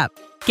Kroger app.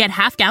 Get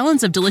half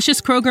gallons of delicious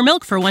Kroger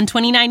milk for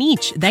 $1.29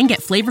 each. Then get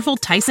flavorful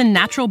Tyson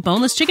natural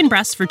boneless chicken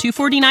breasts for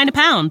 $2.49 a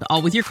pound,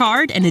 all with your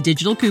card and a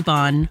digital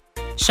coupon.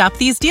 Shop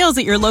these deals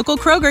at your local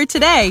Kroger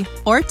today,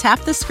 or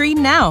tap the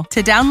screen now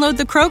to download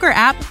the Kroger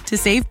app to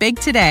save big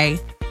today.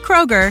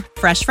 Kroger,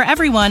 fresh for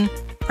everyone.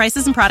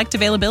 Prices and product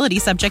availability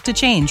subject to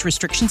change.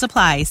 Restrictions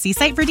apply. See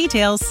site for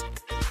details.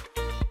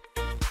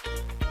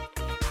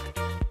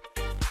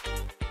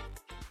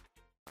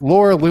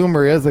 Laura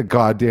Loomer is a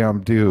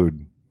goddamn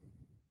dude.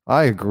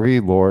 I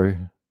agree, Lori.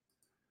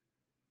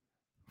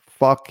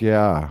 Fuck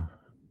yeah.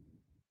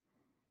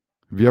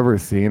 Have you ever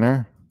seen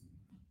her?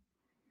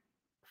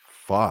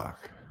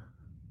 Fuck.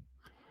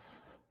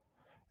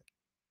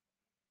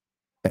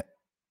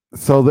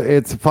 So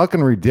it's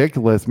fucking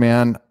ridiculous,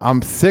 man.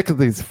 I'm sick of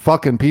these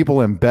fucking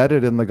people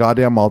embedded in the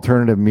goddamn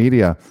alternative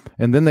media.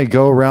 And then they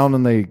go around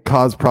and they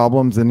cause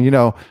problems. And, you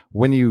know,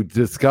 when you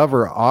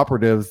discover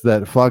operatives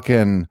that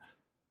fucking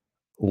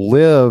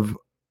live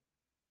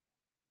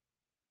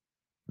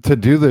to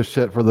do this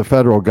shit for the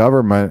federal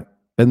government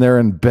and they're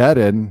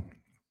embedded,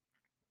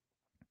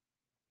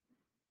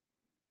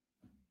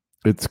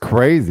 it's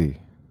crazy.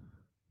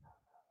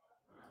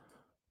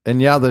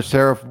 And yeah, the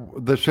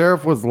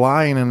sheriff was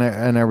lying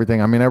and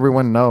everything. I mean,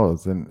 everyone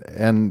knows,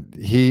 and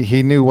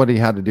he knew what he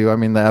had to do. I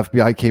mean, the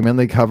FBI came in,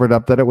 they covered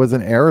up that it was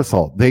an air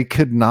assault. They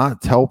could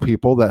not tell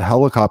people that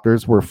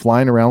helicopters were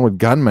flying around with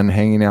gunmen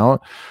hanging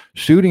out,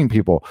 shooting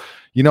people.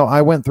 You know,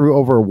 I went through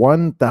over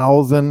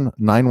 1,000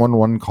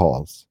 911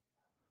 calls.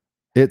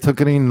 It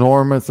took an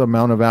enormous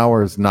amount of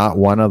hours. Not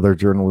one other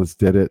journalist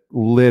did it.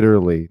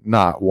 Literally,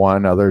 not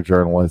one other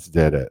journalist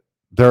did it.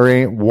 There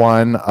ain't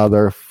one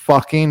other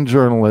fucking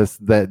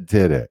journalist that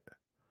did it.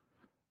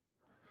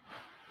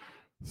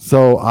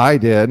 So I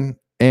did.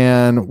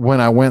 And when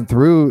I went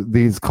through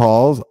these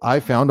calls, I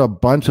found a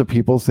bunch of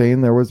people saying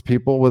there was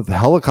people with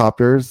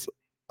helicopters,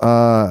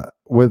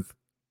 with,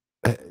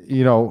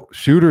 you know,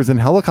 shooters in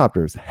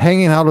helicopters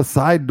hanging out of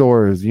side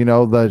doors. You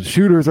know, the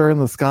shooters are in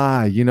the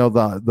sky. You know,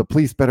 the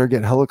police better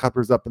get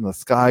helicopters up in the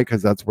sky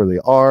because that's where they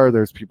are.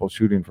 There's people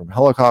shooting from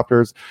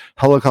helicopters.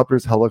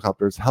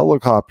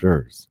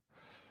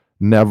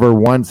 Never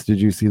once did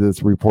you see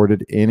this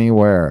reported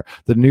anywhere.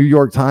 The New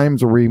York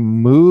Times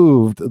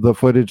removed the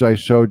footage I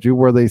showed you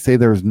where they say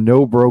there's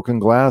no broken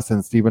glass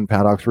in Stephen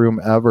Paddock's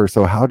room ever.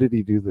 So how did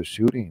he do the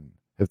shooting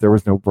if there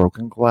was no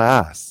broken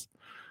glass?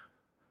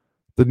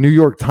 The New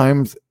York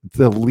Times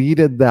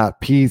deleted that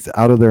piece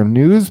out of their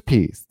news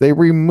piece. They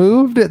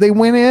removed it. They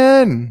went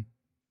in.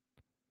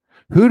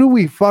 Who do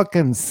we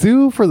fucking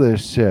sue for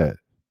this shit?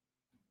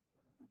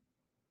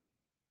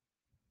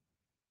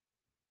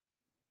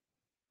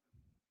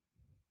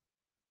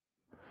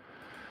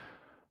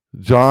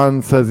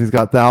 John says he's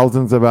got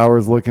thousands of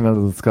hours looking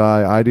into the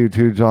sky. I do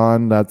too,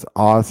 John. That's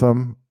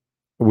awesome.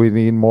 We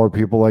need more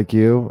people like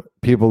you,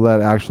 people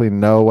that actually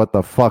know what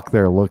the fuck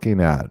they're looking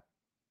at.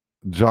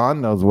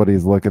 John knows what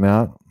he's looking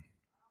at.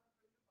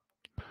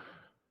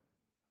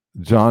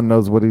 John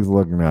knows what he's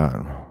looking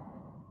at.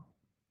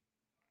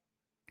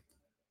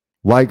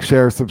 Like,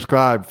 share,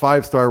 subscribe,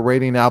 5-star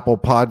rating, Apple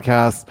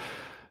Podcasts.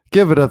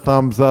 Give it a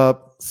thumbs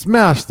up.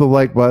 Smash the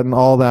like button,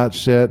 all that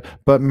shit.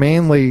 But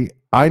mainly,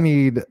 I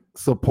need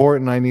support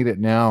and I need it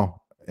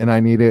now. And I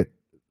need it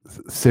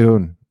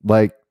soon,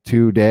 like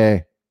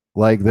today.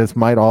 Like, this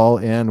might all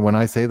end. When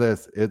I say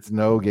this, it's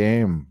no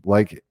game.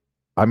 Like,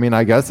 I mean,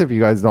 I guess if you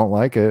guys don't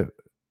like it,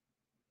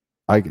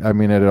 I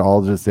mean, it'll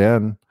all just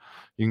end.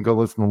 You can go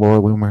listen to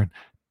Laura Loomer and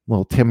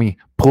little Timmy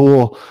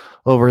Pool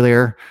over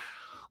there.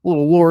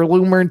 Little Laura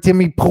Loomer and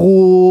Timmy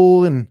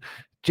Pool and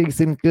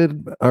Jason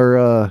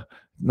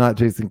not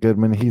Jason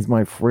Goodman. He's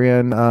my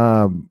friend.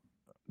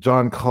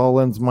 John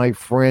Collins, my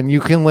friend. You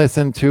can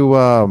listen to,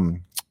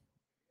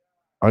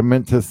 I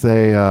meant to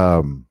say,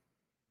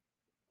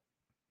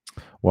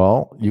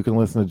 well, you can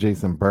listen to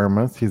Jason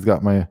Burmas. He's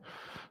got my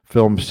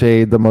film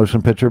Shade, the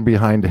motion picture,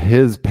 behind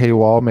his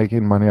paywall,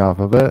 making money off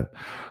of it.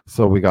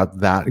 So we got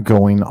that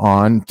going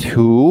on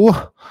too.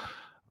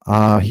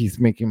 He's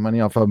making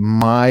money off of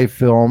my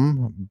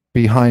film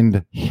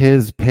behind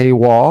his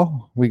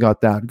paywall. We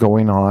got that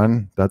going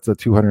on. That's a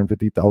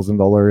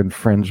 $250,000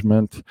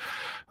 infringement.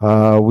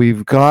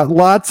 We've got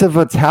lots of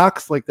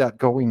attacks like that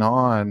going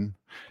on.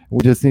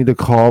 We just need to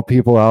call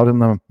people out in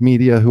the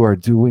media who are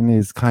doing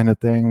these kind of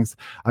things.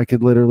 I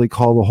could literally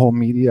call the whole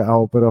media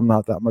out, but I'm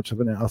not that much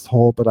of an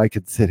asshole, but I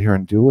could sit here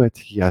and do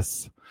it.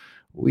 Yes,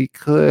 we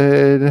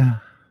could.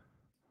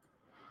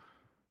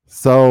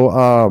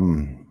 So,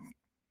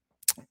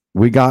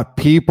 we got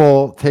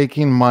people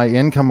taking my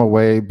income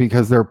away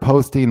because they're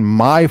posting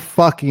my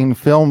fucking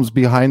films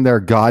behind their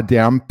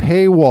goddamn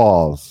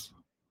paywalls.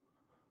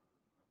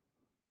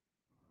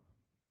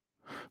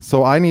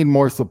 So I need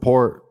more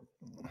support.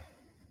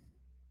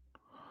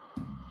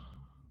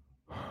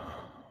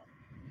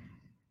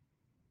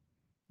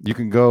 You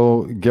can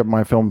go get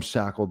my film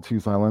Shackled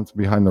to Silence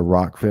behind the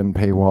Rockfin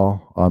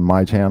paywall on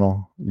my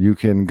channel. You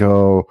can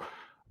go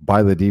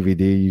buy the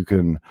DVD. You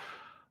can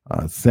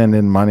send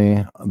in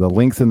money. The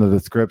link's in the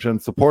description.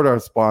 Support our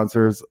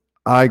sponsors.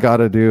 I got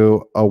to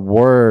do a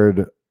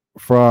word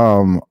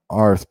from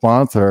our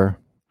sponsor,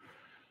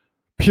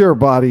 Pure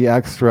Body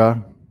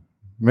Extra.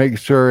 Make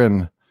sure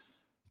and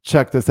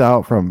check this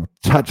out from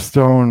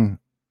Touchstone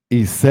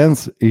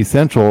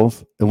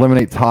Essentials.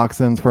 Eliminate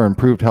toxins for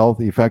improved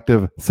health.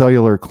 Effective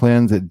cellular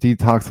cleanse. It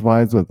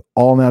detoxifies with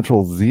all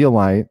natural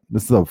zeolite.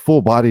 This is a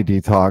full body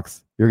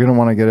detox. You're going to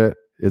want to get it.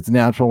 It's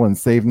natural and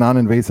safe,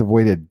 non-invasive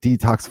way to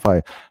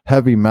detoxify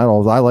heavy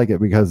metals. I like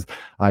it because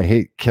I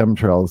hate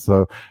chemtrails.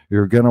 So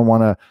you're going to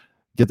want to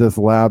get this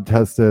lab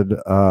tested,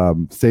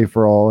 safe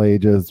for all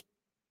ages,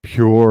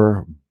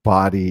 Pure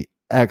Body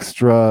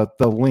Extra.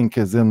 The link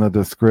is in the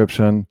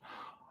description.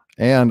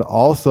 And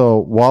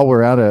also, while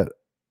we're at it,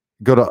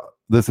 go to,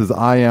 this is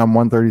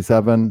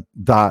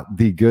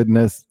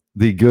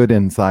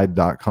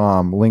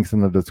iam137.thegoodinside.com. Links in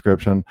the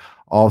description.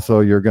 Also,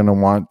 you're going to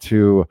want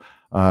to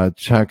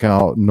check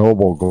out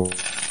Noble Gold.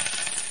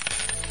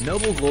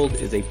 Noble Gold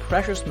is a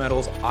precious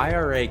metals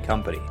IRA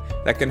company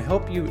that can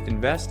help you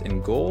invest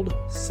in gold,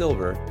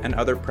 silver, and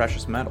other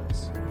precious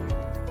metals.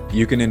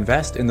 You can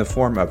invest in the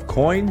form of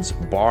coins,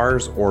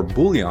 bars, or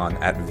bullion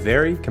at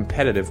very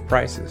competitive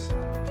prices.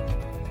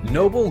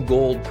 Noble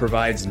Gold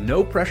provides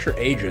no-pressure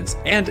agents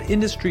and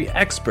industry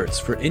experts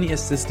for any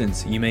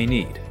assistance you may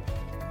need.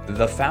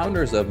 The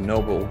founders of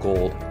Noble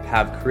Gold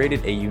have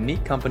created a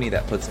unique company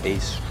that puts a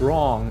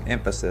strong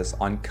emphasis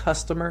on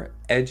customer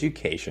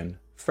education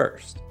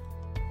first.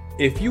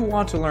 If you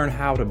want to learn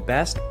how to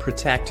best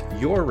protect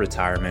your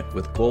retirement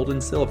with gold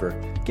and silver,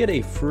 get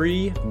a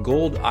free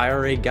gold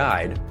IRA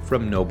guide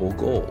from Noble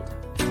Gold.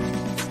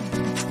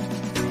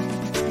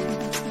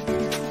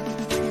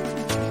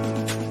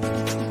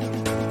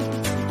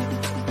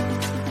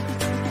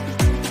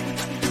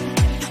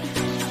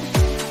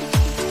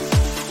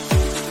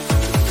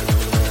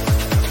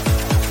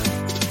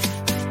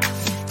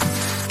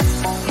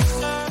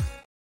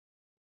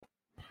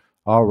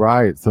 All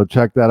right, so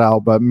check that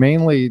out. But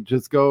mainly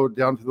just go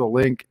down to the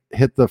link,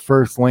 hit the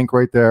first link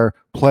right there,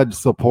 pledge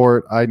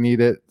support. I need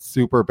it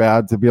super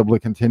bad to be able to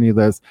continue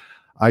this.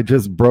 I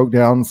just broke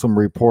down some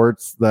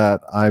reports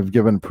that I've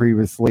given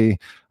previously.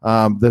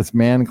 This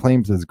man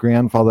claims his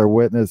grandfather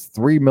witnessed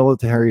 3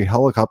 military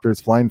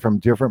helicopters flying from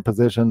different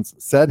positions,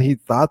 said he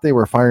thought they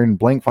were firing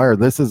blank fire.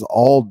 This is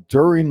all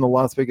during the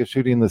Las Vegas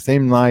shooting the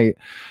same night.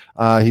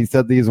 He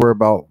said these were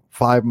about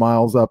 5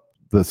 miles up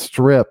the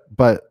strip.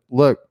 But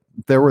look,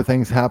 there were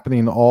things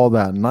happening all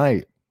that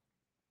night.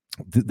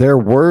 There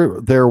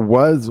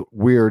was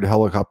weird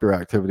helicopter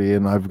activity,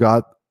 and I've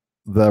got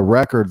the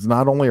records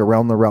not only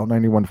around the Route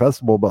 91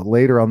 festival, but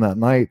later on that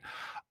night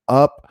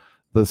up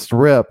the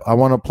strip. I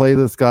want to play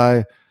this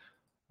guy,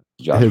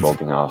 his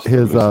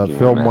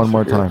film one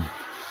more time.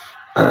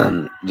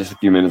 Just a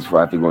few minutes before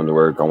I have to go into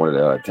work, I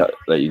wanted to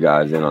let you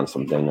guys in on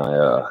something.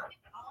 I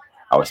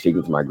was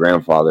speaking to my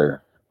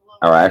grandfather,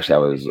 or actually I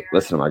was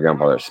listening to my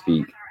grandfather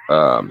speak.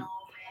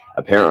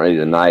 Apparently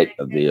the night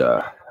of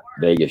the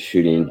Vegas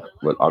shooting,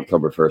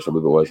 October 1st, I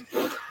believe it was,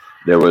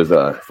 there was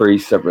 3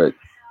 separate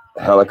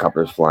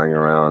helicopters flying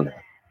around,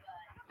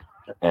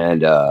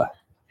 and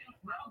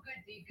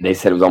they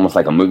said it was almost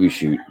like a movie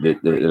shoot.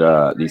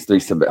 These 3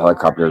 separate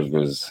helicopters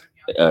was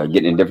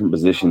getting in different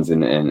positions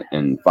and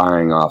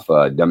firing off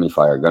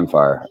gunfire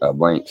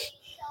blanks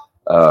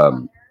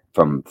from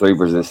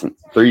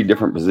 3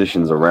 different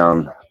positions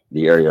around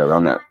the area,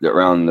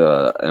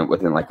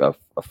 within like a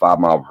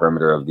 5-mile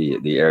perimeter of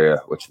the area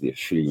which the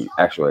shooting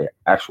actually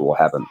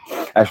happened.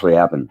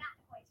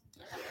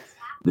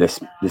 This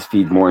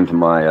feeds more into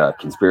my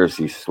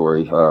conspiracy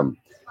story. I'm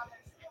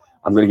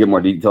going to get more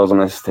details on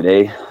this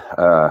today.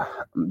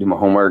 Do my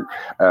homework.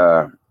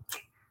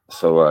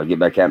 So get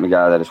back at me,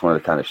 guys. I just wanted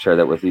to kind of share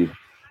that with you.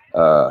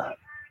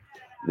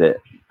 That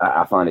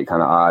I find it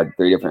kind of odd.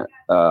 3 different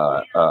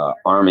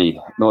Army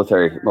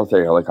military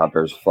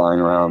helicopters flying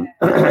around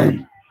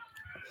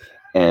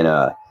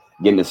and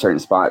getting to certain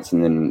spots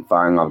and then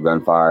firing off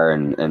gunfire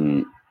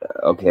and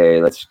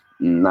okay, let's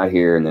not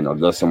here, and then I'll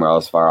go somewhere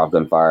else, fire off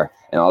gunfire,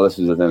 and all this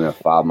was within a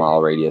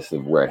 5-mile radius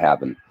of where it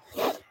happened.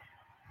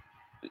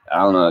 I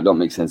don't know, it don't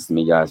make sense to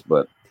me, guys,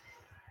 but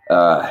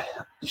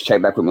Just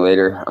check back with me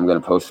later. I'm gonna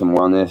post some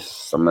more on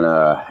this. I'm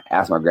gonna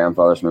ask my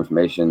grandfather some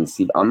information.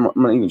 See, I'm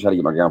gonna even try to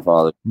get my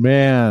grandfather.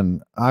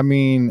 Man, I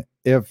mean,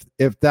 if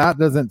that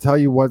doesn't tell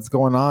you what's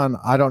going on,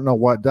 I don't know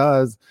what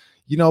does.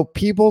 You know,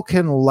 people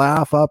can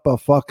laugh up a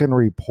fucking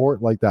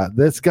report like that.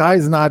 This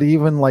guy's not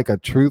even like a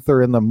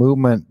truther in the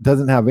movement,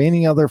 doesn't have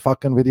any other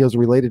fucking videos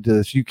related to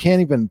this. You can't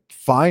even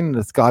find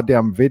this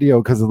goddamn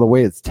video because of the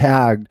way it's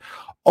tagged.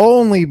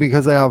 Only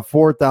because I have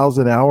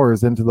 4,000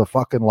 hours into the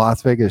fucking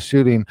Las Vegas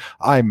shooting,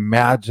 I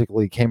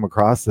magically came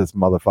across this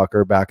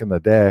motherfucker back in the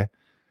day.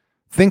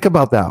 Think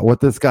about that, what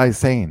this guy's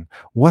saying.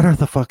 What are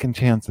the fucking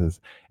chances?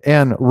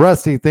 And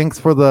Rusty, thanks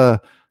for the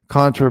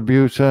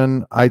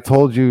contribution. I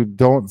told you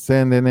don't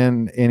send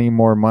in any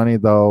more money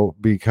though,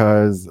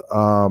 because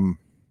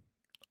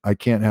I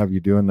can't have you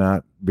doing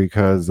that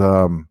because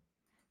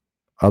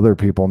other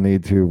people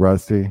need to,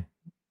 Rusty.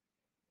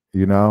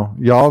 You know,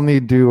 y'all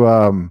need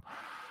to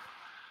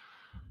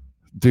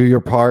do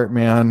your part,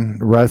 man.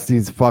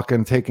 Rusty's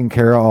fucking taking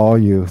care of all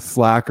you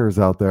slackers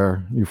out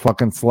there. You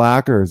fucking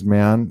slackers,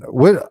 man.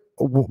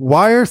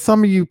 Why are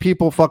some of you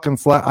people fucking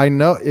slack? I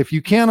know if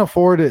you can't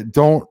afford it,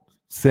 don't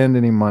send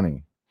any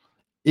money.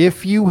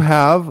 If you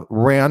have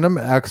random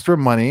extra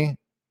money,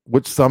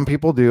 which some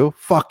people do,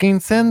 fucking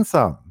send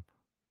some.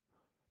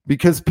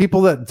 Because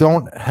people that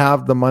don't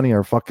have the money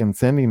are fucking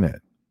sending it.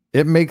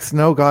 It makes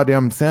no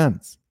goddamn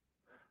sense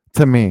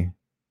to me.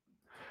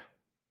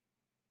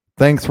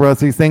 Thanks,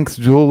 Rusty. Thanks,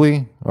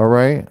 Julie. All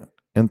right.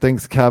 And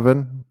thanks,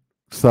 Kevin.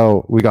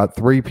 So we got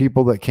 3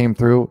 people that came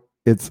through.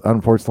 It's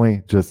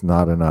unfortunately just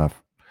not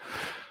enough.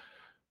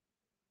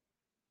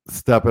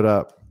 Step it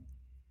up.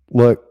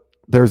 Look,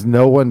 there's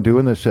no one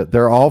doing this shit.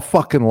 They're all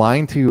fucking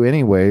lying to you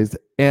anyways.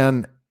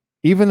 And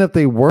even if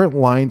they weren't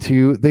lying to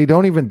you, they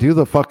don't even do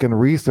the fucking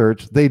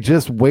research. They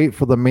just wait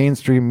for the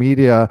mainstream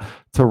media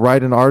to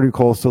write an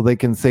article so they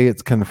can say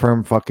it's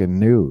confirmed fucking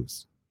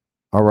news.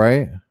 All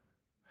right.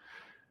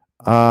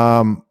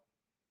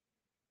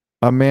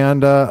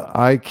 Amanda,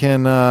 I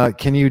can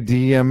you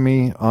DM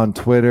me on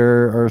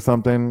Twitter or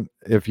something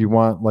if you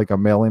want like a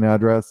mailing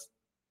address?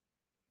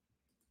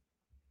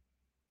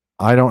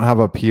 I don't have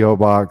a PO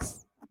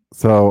box,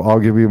 so I'll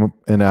give you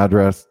an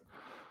address.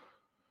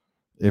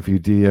 If you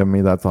DM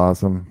me, that's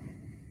awesome.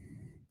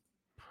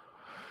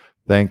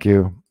 Thank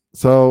you.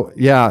 So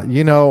yeah,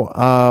 you know,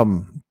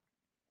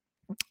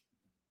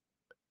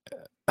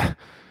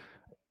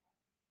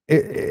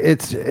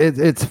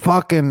 it's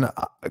fucking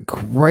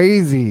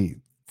crazy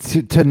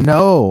to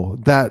know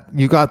that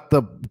you got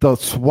the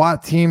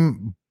SWAT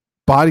team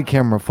body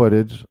camera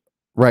footage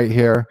right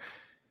here,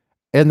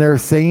 and they're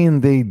saying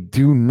they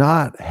do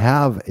not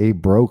have a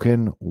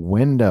broken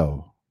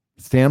window.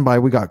 Stand by.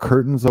 We got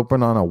curtains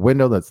open on a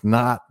window that's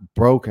not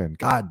broken.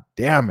 God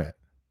damn it.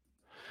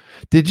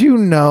 Did you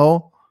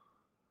know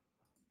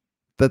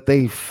that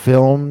they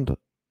filmed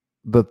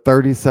the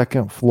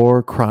 32nd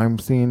floor crime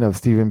scene of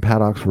Stephen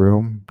Paddock's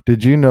room?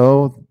 Did you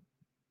know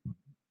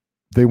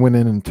they went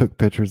in and took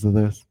pictures of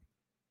this?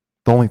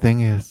 The only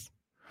thing is,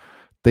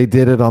 they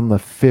did it on the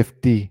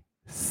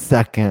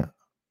 52nd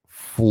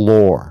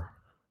floor.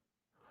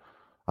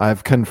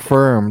 I've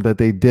confirmed that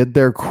they did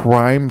their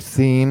crime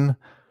scene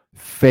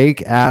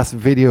fake ass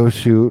video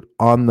shoot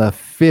on the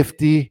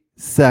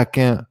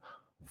 52nd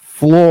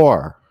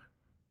floor.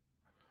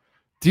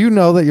 Do you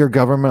know that your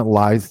government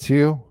lies to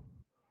you?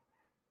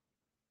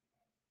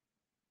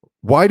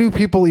 Why do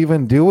people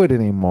even do it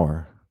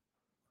anymore?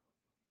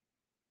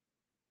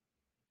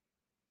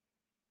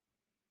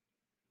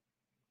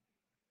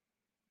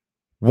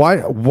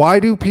 Why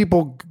do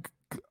people,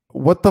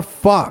 what the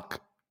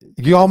fuck?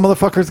 You all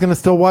motherfuckers gonna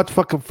still watch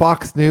fucking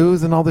Fox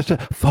News and all this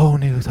shit? Faux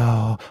news.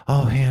 Oh,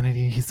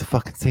 Hannity, he's the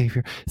fucking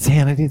savior. Is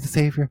Hannity the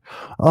savior?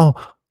 Oh,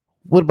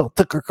 what about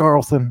Tucker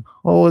Carlson?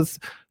 Oh, is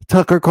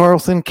Tucker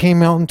Carlson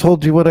came out and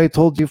told you what I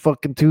told you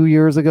fucking 2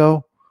 years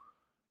ago?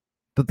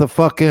 That the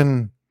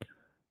fucking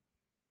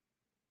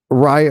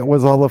riot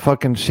was all a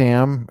fucking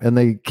sham and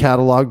they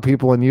catalog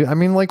people and you. I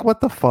mean, like, what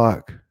the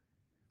fuck?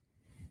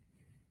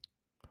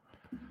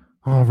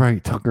 All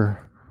right,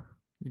 Tucker.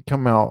 You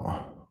come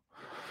out.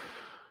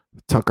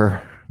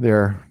 Tucker,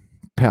 there,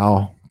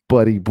 pal,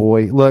 buddy,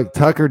 boy. Look,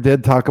 Tucker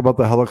did talk about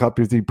the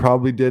helicopters. He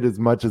probably did as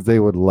much as they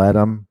would let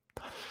him.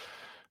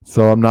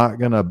 So I'm not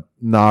going to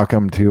knock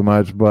him too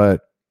much,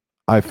 but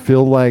I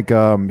feel like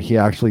he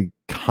actually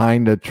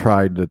kind of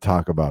tried to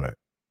talk about it.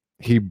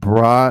 He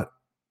brought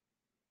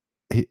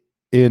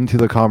into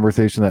the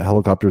conversation that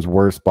helicopters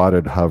were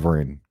spotted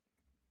hovering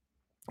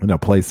in a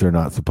place they're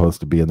not supposed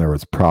to be, and there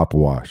was prop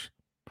wash.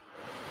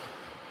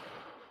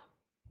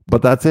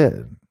 But that's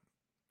it.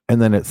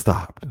 And then it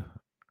stopped.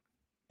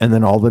 And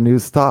then all the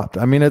news stopped.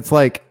 I mean, it's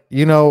like,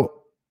 you know,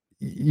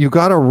 you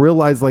got to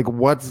realize like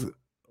what's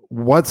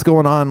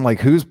going on, like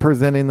who's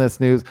presenting this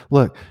news.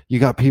 Look, you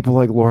got people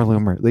like Laura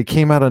Loomer. They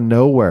came out of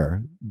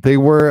nowhere. They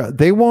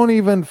won't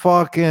even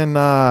fucking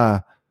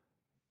I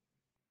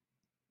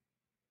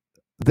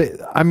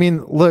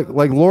mean, look,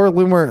 like Laura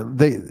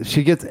Loomer,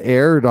 she gets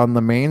aired on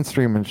the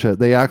mainstream and shit.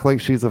 They act like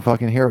she's a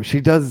fucking hero.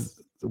 She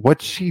does,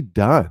 what's she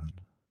done?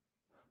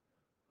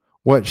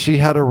 What, she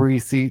had a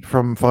receipt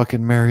from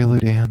fucking Mary Lou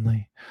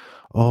Danley.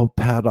 Oh,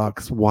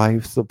 Paddock's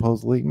wife,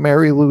 supposedly.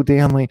 Mary Lou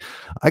Danley.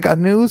 I got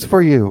news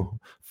for you.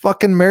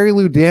 Fucking Mary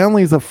Lou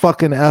Danley's a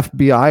fucking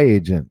FBI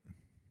agent.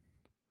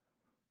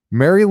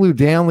 Mary Lou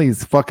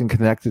Danley's fucking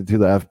connected to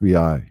the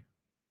FBI.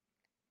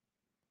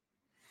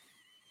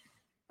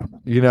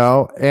 You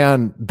know,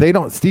 and they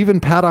don't, Stephen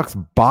Paddock's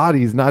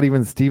body's not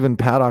even Stephen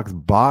Paddock's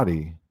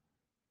body.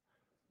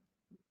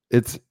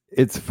 It's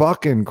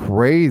fucking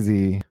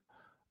crazy.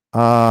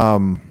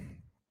 The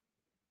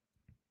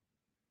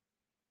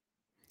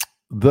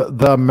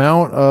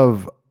amount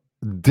of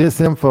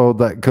disinfo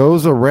that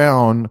goes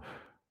around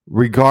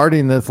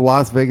regarding this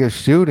Las Vegas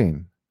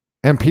shooting,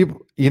 and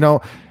people, you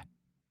know,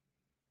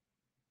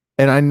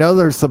 and I know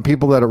there's some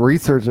people that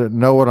research it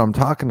know what I'm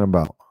talking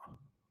about.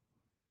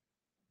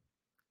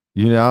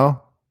 You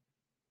know?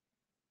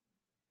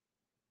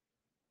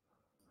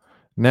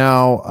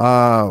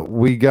 Now,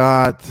 we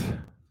got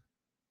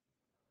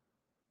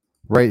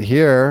right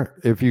here,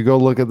 if you go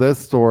look at this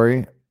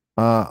story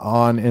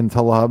on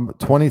IntelliHub,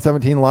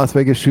 2017 Las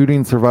Vegas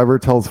shooting survivor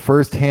tells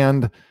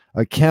firsthand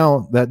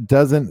account that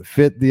doesn't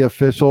fit the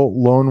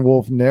official lone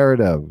wolf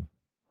narrative.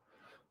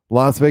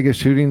 Las Vegas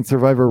shooting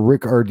survivor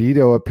Rick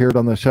Ardito appeared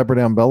on the Shepard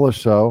Ambella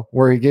show,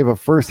 where he gave a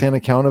firsthand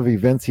account of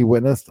events he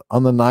witnessed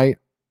on the night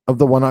of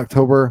the 1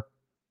 October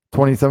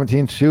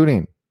 2017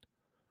 shooting.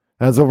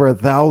 As over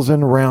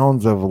 1,000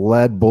 rounds of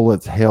lead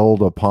bullets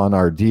hailed upon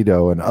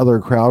Ardito and other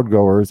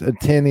crowdgoers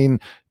attending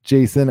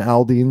Jason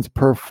Aldean's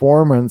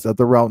performance at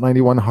the Route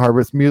 91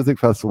 Harvest Music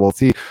Festival.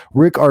 See,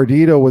 Rick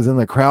Ardito was in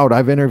the crowd.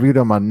 I've interviewed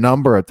him a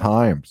number of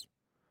times.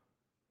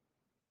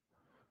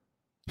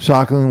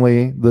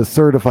 Shockingly, the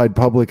certified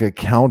public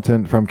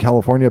accountant from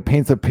California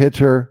paints a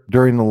picture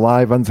during the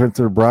live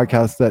uncensored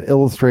broadcast that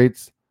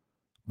illustrates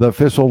the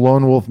official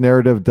lone wolf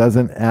narrative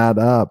doesn't add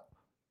up.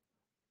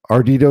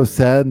 Ardito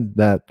said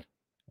that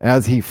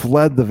as he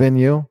fled the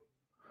venue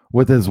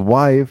with his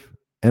wife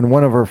and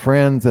one of her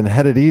friends and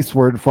headed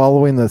eastward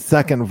following the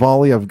second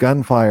volley of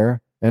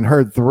gunfire and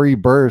heard 3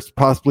 bursts,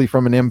 possibly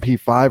from an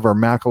MP5 or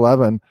Mac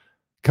 11,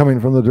 coming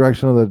from the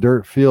direction of the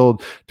dirt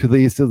field to the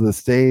east of the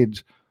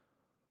stage.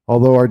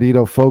 Although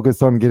Ardito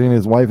focused on getting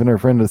his wife and her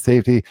friend to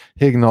safety,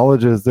 he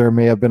acknowledges there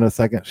may have been a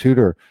second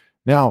shooter.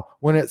 Now,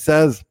 when it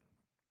says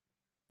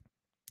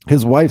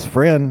his wife's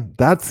friend,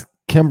 that's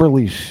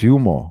Kimberly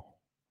Schumel.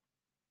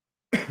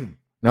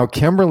 Now,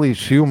 Kimberly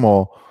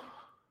Schumel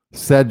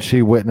said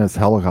she witnessed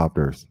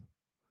helicopters.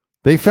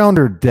 They found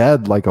her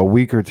dead like a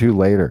week or two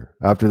later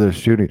after the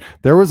shooting.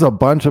 There was a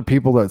bunch of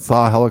people that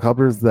saw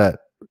helicopters that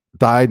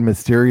died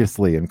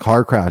mysteriously in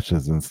car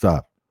crashes and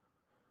stuff.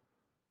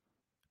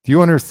 Do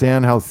you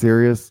understand how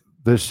serious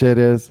this shit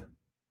is?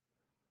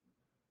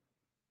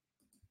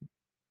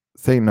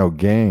 This ain't no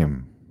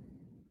game.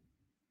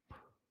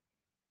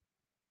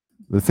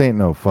 This ain't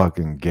no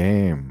fucking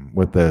game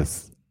with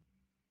this.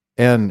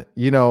 And,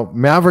 you know,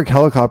 Maverick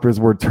helicopters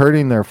were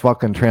turning their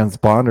fucking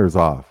transponders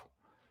off.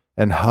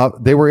 And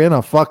they were in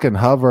a fucking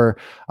hover.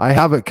 I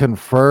have it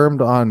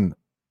confirmed on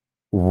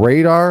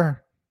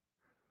radar.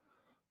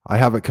 I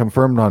have it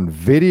confirmed on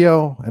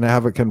video. And I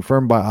have it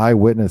confirmed by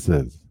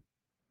eyewitnesses.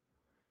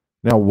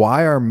 Now,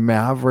 why are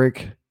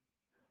Maverick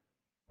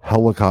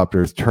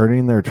helicopters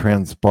turning their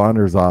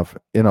transponders off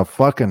in a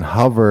fucking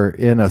hover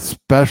in a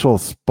special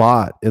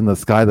spot in the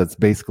sky that's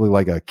basically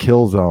like a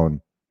kill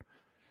zone?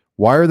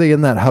 Why are they in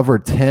that hover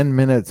 10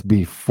 minutes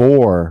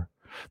before?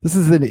 This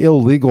is an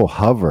illegal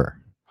hover.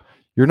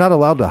 You're not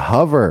allowed to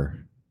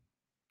hover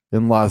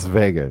in Las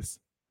Vegas.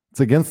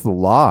 It's against the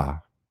law.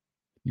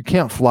 You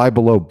can't fly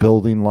below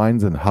building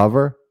lines and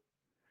hover.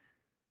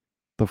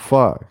 The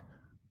fuck?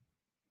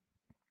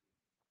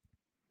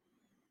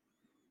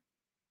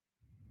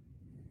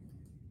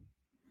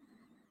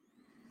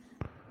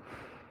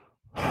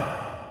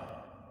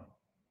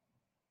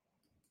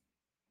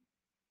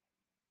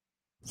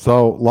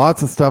 So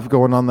lots of stuff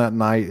going on that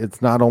night.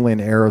 It's not only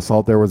an air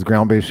assault. There was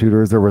ground-based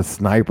shooters. There was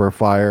sniper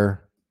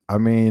fire. I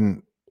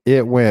mean,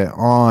 it went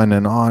on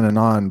and on and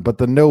on. But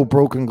the no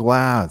broken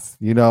glass,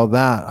 you know,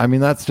 that. I mean,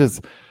 that's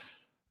just,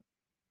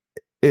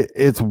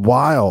 it's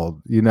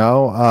wild, you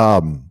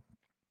know,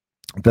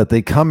 that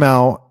they come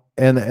out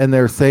and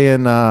they're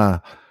saying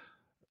the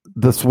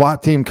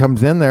SWAT team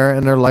comes in there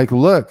and they're like,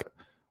 look,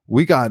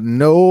 we got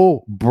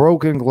no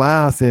broken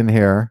glass in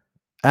here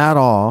at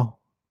all.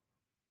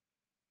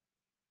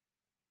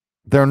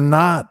 They're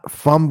not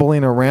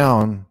fumbling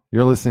around.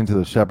 You're listening to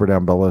the Shepard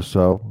Ambella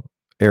Show.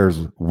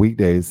 Airs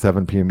weekdays,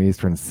 7 p.m.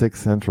 Eastern, 6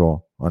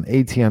 Central on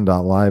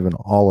ATN.live and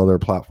all other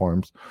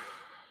platforms.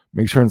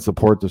 Make sure and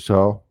support the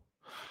show.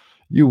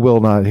 You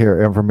will not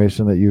hear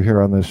information that you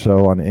hear on this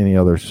show on any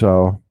other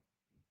show.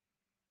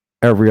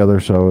 Every other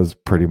show is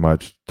pretty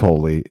much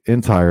totally,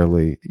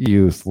 entirely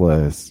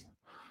useless.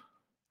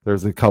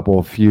 There's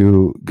a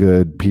few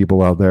good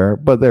people out there,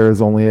 but there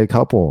is only a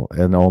couple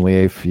and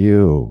only a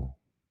few.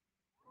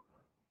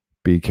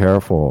 Be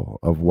careful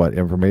of what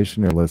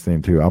information you're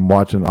listening to. I'm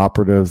watching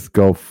operatives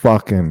go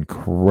fucking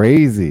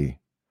crazy.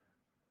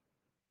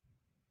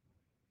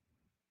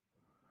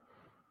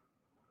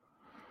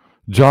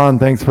 John,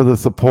 thanks for the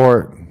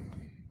support.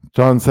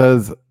 John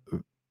says,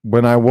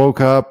 when I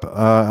woke up,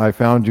 I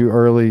found you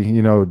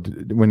early,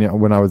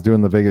 when I was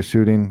doing the Vegas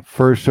shooting.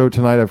 First show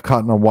tonight I've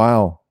caught in a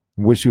while.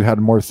 Wish you had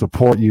more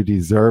support. You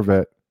deserve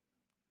it.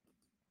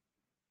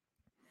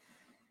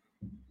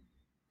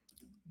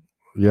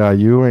 Yeah,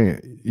 you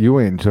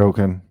ain't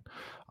joking.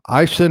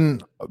 I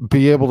shouldn't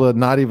be able to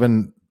not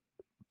even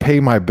pay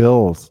my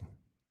bills.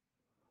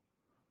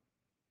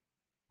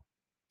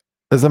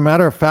 As a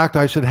matter of fact,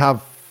 I should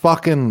have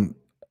fucking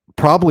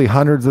probably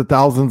hundreds of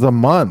thousands a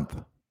month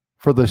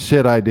for the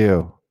shit I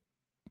do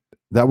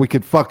that we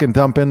could fucking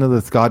dump into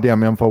this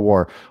goddamn info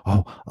war.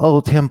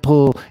 Oh, Tim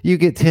Pool, you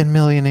get 10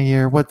 million a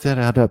year. What's that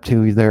add up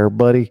to there,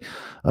 buddy?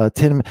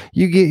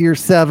 You get your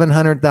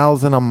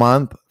 700,000 a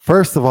month.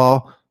 First of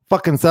all,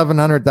 fucking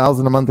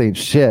 700,000 a month ain't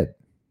shit.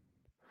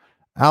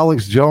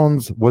 Alex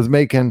Jones was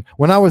making,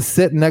 when I was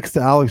sitting next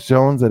to Alex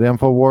Jones at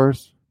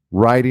InfoWars,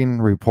 writing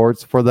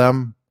reports for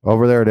them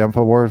over there at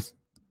InfoWars,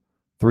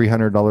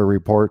 $300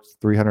 reports,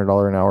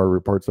 $300 an hour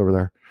reports over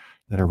there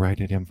that I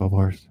write at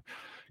InfoWars.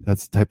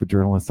 That's the type of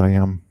journalist I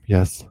am.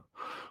 Yes.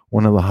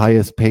 One of the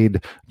highest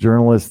paid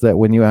journalists that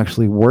when you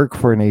actually work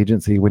for an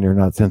agency, when you're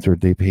not censored,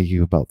 they pay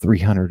you about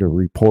 $300 a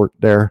report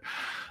there.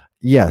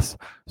 Yes.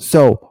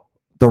 So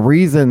the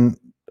reason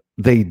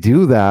they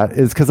do that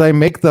is because I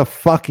make the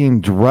fucking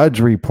Drudge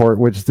report,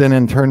 which then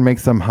in turn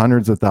makes them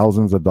hundreds of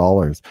thousands of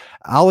dollars.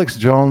 Alex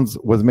Jones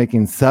was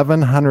making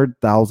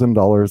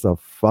 $700,000 a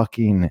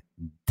fucking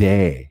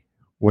day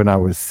when I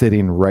was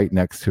sitting right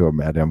next to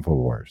him at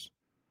InfoWars.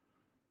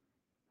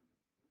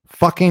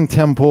 Fucking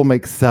Tim Pool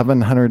makes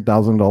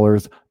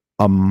 $700,000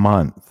 a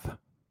month,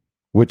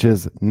 which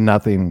is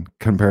nothing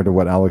compared to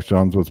what Alex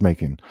Jones was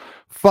making.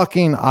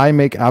 Fucking I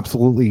make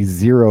absolutely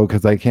zero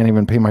because I can't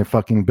even pay my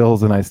fucking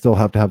bills and I still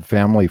have to have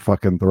family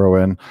fucking throw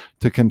in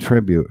to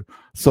contribute.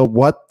 So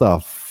what the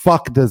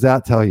fuck does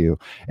that tell you?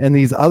 And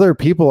these other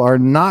people are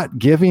not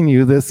giving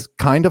you this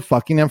kind of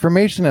fucking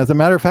information. As a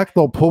matter of fact,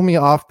 they'll pull me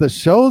off the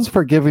shows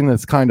for giving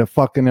this kind of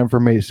fucking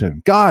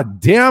information.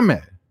 God damn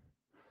it.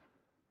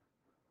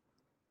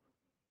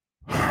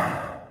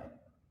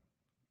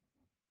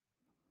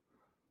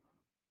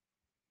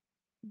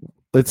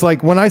 It's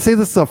like when I say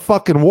this is a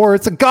fucking war,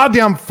 it's a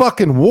goddamn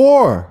fucking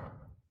war.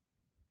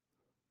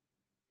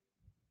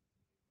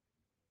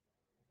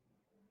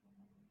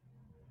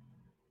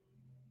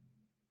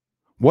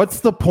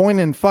 What's the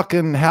point in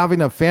fucking having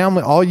a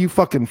family? All you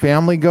fucking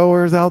family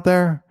goers out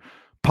there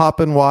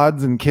popping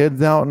wads and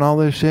kids out and all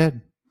this shit.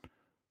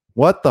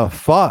 What the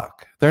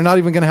fuck? They're not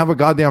even going to have a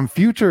goddamn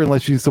future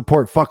unless you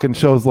support fucking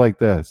shows like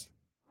this.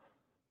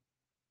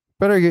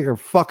 Better get your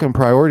fucking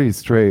priorities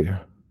straight.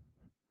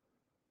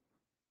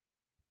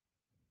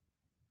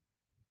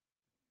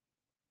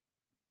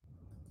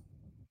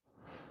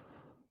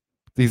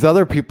 These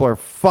other people are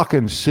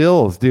fucking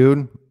shills,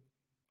 dude.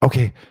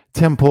 Okay,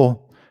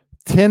 Temple,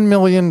 $10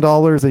 million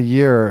a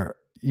year.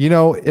 You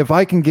know, if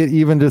I can get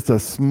even just a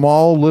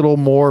small little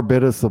more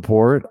bit of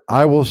support,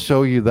 I will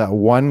show you that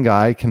one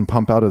guy can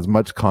pump out as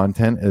much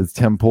content as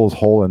Temple's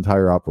whole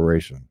entire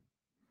operation.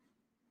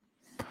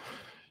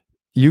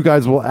 You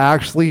guys will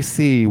actually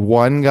see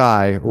one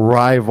guy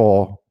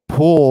rival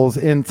Pool's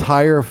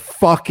entire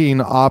fucking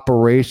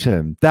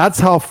operation. That's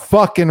how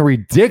fucking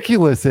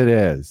ridiculous it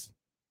is.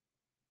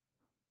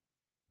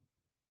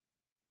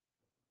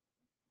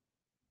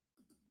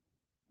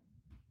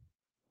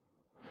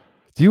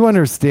 Do you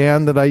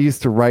understand that I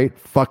used to write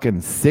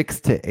fucking 6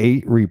 to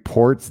 8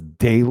 reports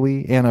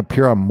daily and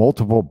appear on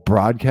multiple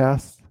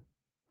broadcasts?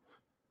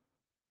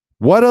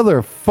 What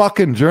other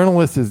fucking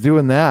journalist is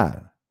doing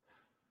that?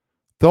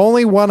 The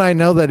only one I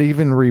know that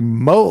even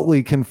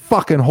remotely can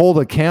fucking hold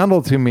a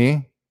candle to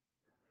me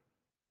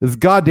is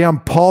goddamn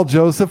Paul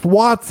Joseph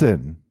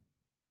Watson.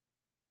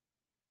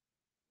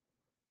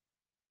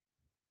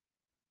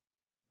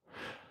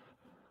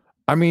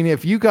 I mean,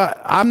 if you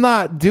I'm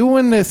not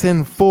doing this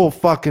in full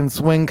fucking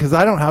swing because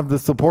I don't have the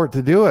support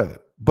to do it.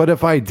 But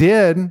if I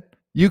did,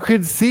 you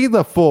could see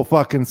the full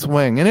fucking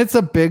swing. And it's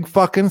a big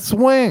fucking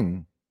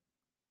swing.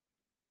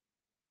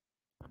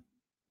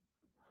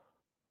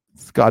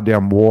 It's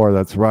goddamn war,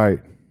 that's right.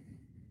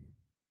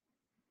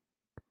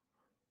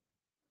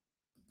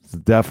 It's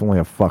definitely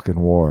a fucking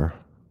war.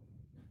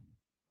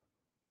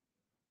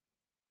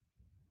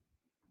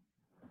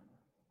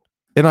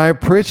 And I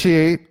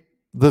appreciate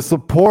the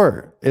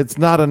support. It's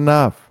not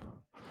enough.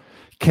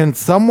 Can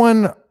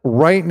someone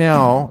right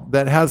now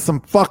that has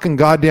some fucking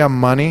goddamn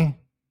money,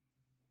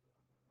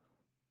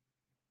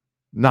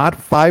 not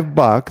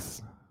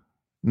 $5,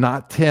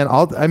 not 10,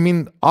 I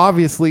mean,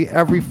 obviously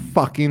every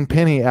fucking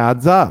penny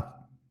adds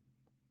up.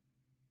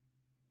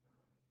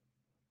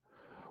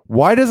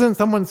 Why doesn't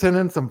someone send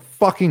in some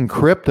fucking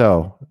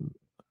crypto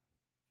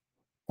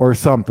or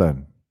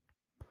something?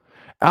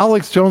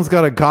 Alex Jones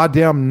got a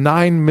goddamn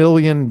 $9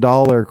 million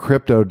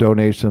crypto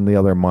donation the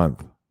other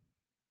month.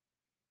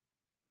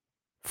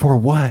 For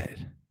what?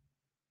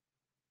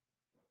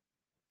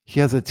 He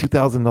has a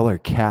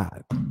 $2,000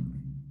 cat.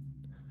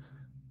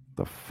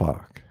 The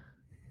fuck?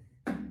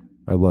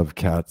 I love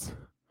cats.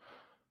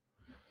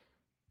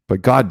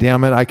 But God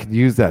damn it, I could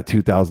use that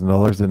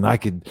 $2,000 and I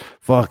could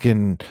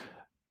fucking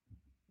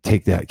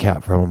take that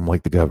cat from him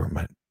like the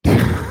government.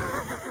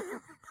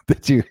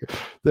 Did you?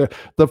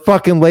 The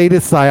fucking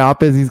latest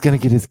psyop is he's going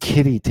to get his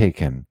kitty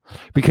taken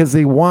because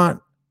they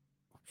want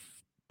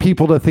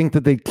people to think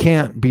that they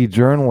can't be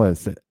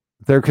journalists.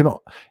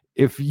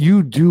 If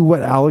you do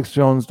what Alex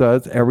Jones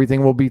does,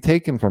 everything will be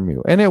taken from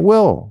you, and it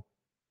will.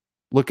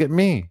 Look at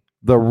me,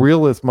 the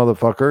realest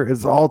motherfucker.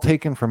 It's all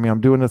taken from me.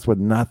 I'm doing this with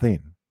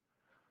nothing,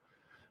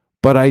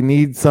 but I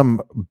need some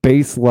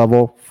base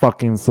level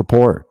fucking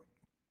support.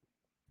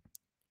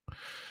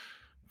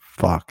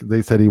 Fuck.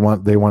 They said they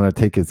want to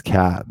take his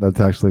cat. That's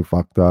actually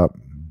fucked up.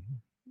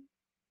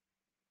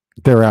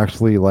 They're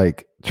actually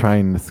like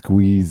trying to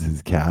squeeze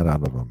his cat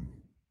out of him.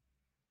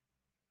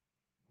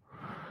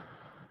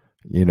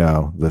 You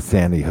know, the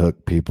Sandy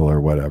Hook people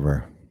or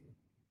whatever.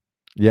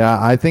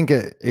 Yeah, I think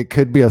it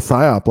could be a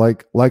psyop.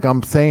 Like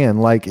I'm saying,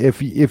 like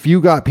if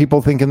you got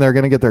people thinking they're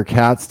gonna get their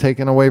cats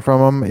taken away from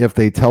them if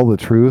they tell the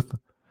truth,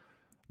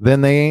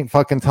 then they ain't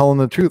fucking telling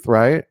the truth,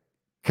 right?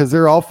 Because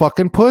they're all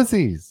fucking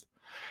pussies.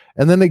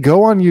 And then they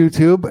go on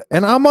YouTube,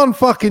 and I'm on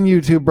fucking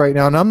YouTube right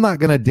now, and I'm not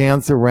going to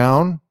dance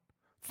around.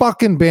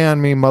 Fucking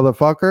ban me,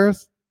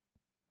 motherfuckers.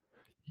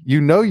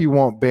 You know you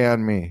won't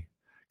ban me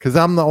because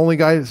I'm the only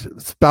guy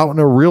spouting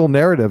a real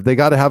narrative. They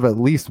got to have at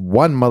least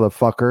one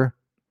motherfucker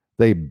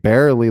they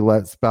barely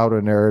let spout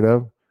a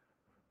narrative.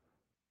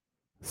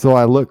 So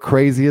I look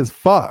crazy as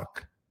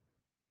fuck.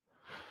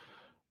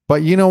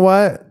 But you know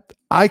what?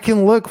 I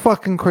can look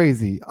fucking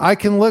crazy. I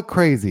can look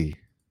crazy.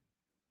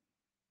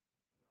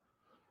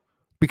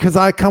 Because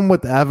I come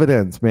with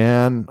evidence,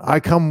 man. I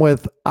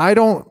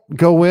don't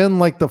go in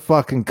like the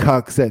fucking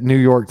cucks at New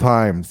York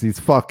Times. These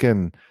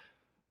fucking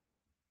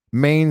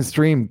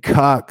mainstream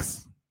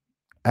cucks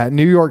at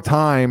New York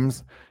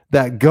Times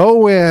that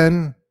go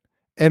in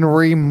and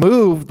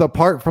remove the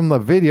part from the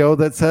video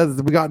that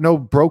says we got no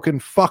broken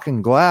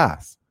fucking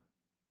glass.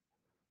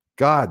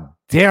 God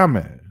damn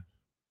it.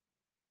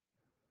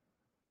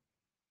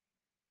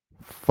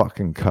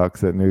 Fucking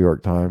cucks at New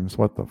York Times.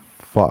 What the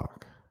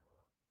fuck?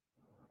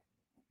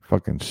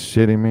 Fucking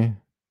shitting me.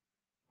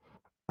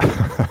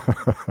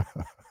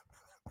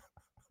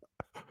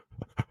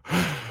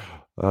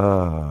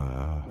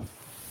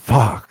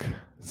 Fuck.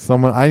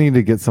 I need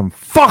to get some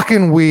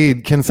fucking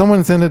weed. Can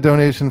someone send a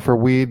donation for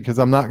weed? Because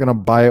I'm not going to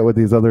buy it with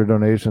these other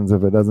donations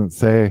if it doesn't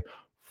say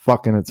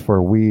fucking it's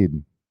for weed.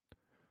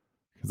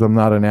 Because I'm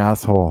not an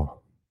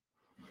asshole.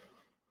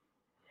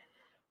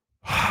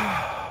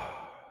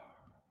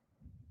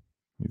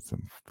 Need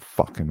some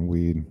fucking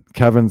weed.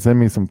 Kevin, send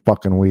me some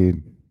fucking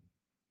weed.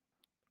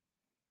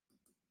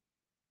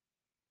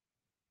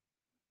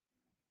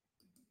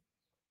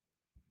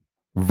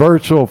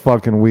 Virtual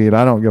fucking weed.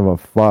 I don't give a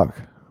fuck.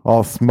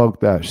 I'll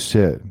smoke that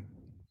shit.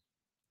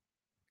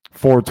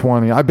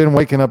 4:20. I've been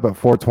waking up at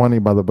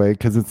 4:20, by the way,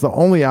 because it's the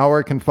only hour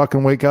I can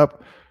fucking wake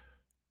up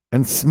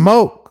and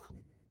smoke.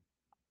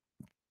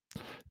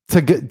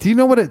 Do you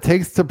know what it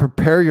takes to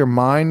prepare your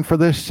mind for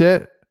this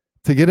shit?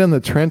 To get in the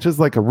trenches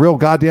like a real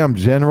goddamn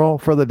general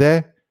for the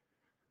day?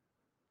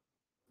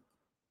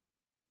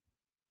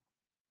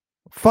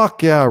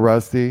 Fuck yeah,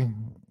 Rusty.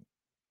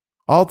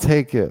 I'll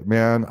take it,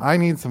 man. I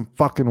need some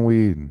fucking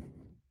weed.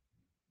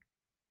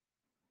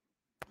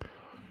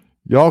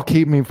 Y'all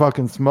keep me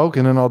fucking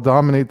smoking and I'll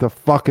dominate the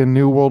fucking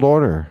New World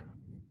Order.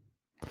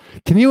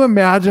 Can you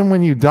imagine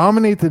when you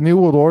dominate the New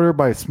World Order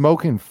by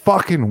smoking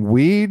fucking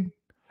weed?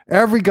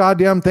 Every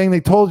goddamn thing they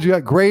told you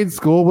at grade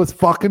school was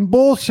fucking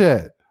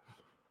bullshit.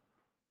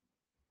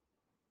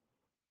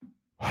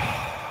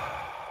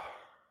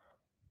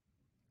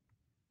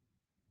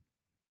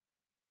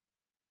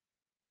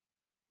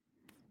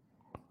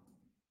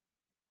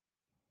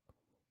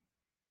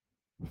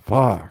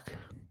 Fuck.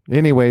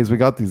 Anyways, we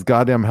got these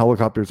goddamn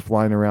helicopters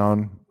flying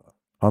around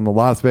on the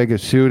Las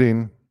Vegas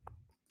shooting.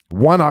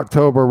 1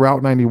 October,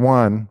 Route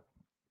 91.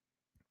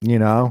 You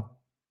know?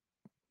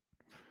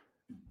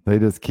 They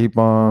just keep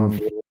on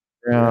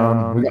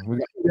around.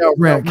 We got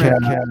Rent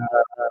Cat.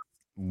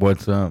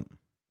 What's up?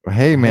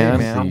 Hey,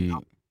 man.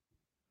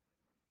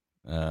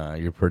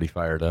 You're pretty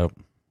fired up.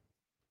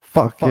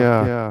 Fuck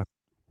yeah.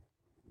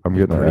 I'm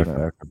getting an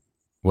echo.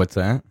 What's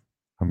that?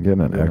 I'm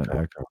getting an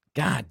echo.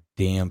 God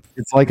damn.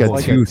 It's like a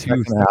 2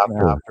 second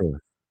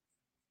after.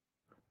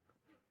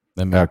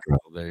 Echo.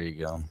 There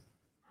you go.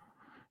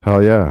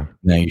 Hell yeah.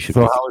 Now you should.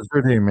 So how was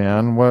your day,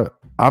 man? What?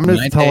 I'm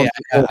just telling you.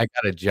 I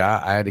got a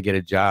job. I had to get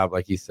a job,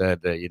 like you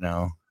said. That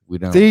we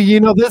don't. See,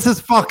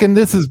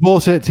 this is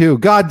bullshit too.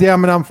 God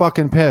damn it, I'm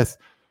fucking pissed.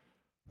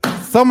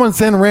 Someone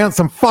send Rant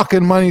some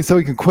fucking money so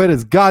he can quit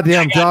his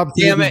goddamn job.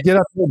 Damn it. Get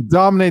up and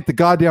dominate the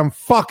goddamn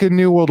fucking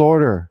New World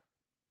Order.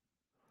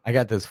 I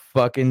got this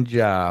fucking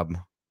job,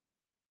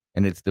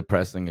 and it's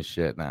depressing as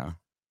shit now.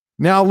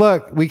 Now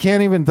look, we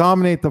can't even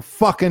dominate the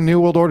fucking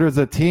New World Order as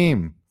a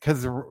team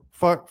because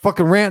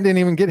fucking Rant didn't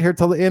even get here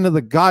till the end of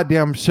the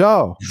goddamn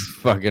show.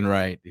 Fucking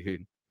right,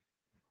 dude.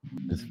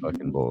 This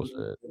fucking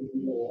bullshit.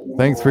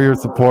 Thanks for your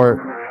support.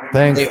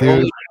 Thanks,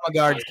 dude.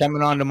 Guard's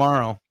coming on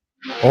tomorrow.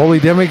 Holy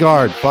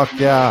Demigod. Fuck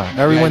yeah.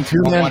 Everyone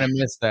tune don't in. want to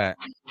miss that.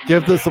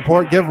 Give the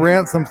support. Give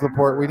Ransom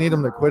support. We need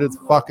him to quit his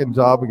fucking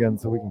job again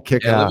so we can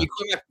kick Yeah, let ass. me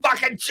quit my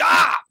fucking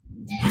job.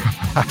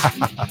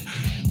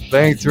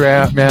 Thanks,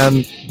 Rant,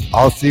 man.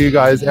 I'll see you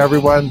guys.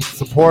 Everyone,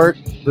 support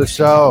the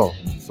show.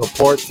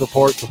 Support.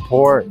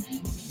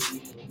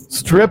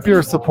 Strip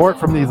your support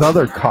from these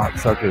other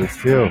cocksuckers,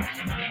 too.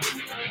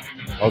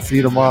 I'll see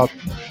you tomorrow.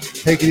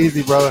 Take it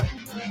easy, brother.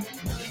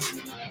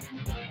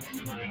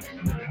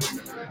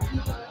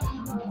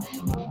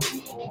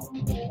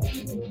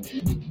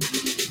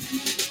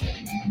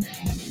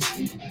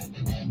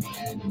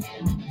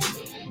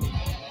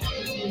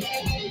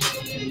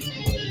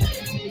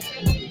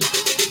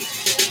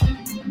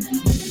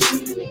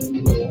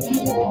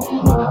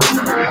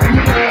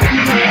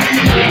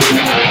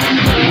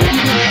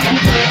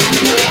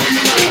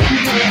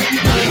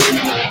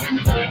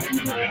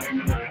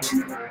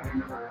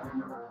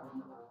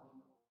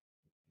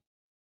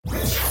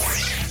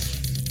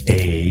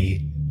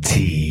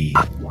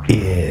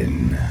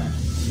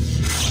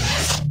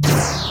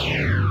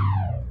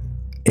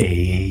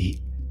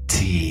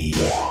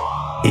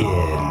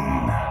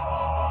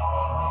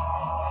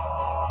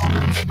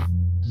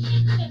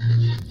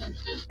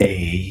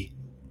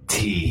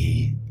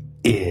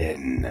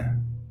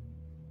 ATN.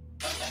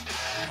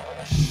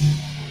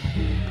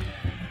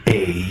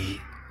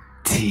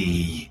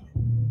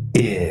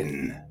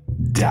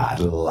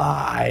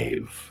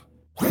 ATN.live.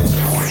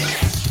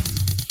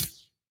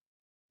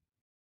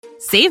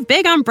 Save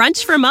big on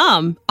brunch for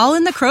mom, all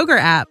in the Kroger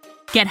app.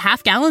 Get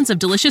half gallons of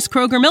delicious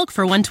Kroger milk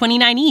for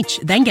 $1.29 each.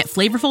 Then get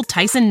flavorful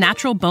Tyson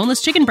natural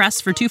boneless chicken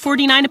breasts for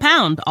 $2.49 a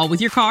pound, all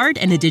with your card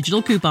and a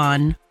digital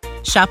coupon.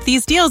 Shop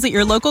these deals at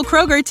your local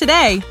Kroger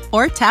today,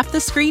 or tap the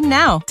screen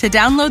now to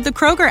download the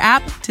Kroger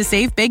app to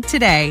save big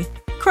today.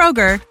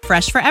 Kroger,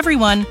 fresh for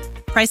everyone.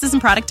 Prices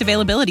and product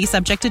availability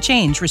subject to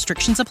change.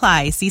 Restrictions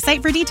apply. See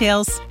site for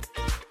details.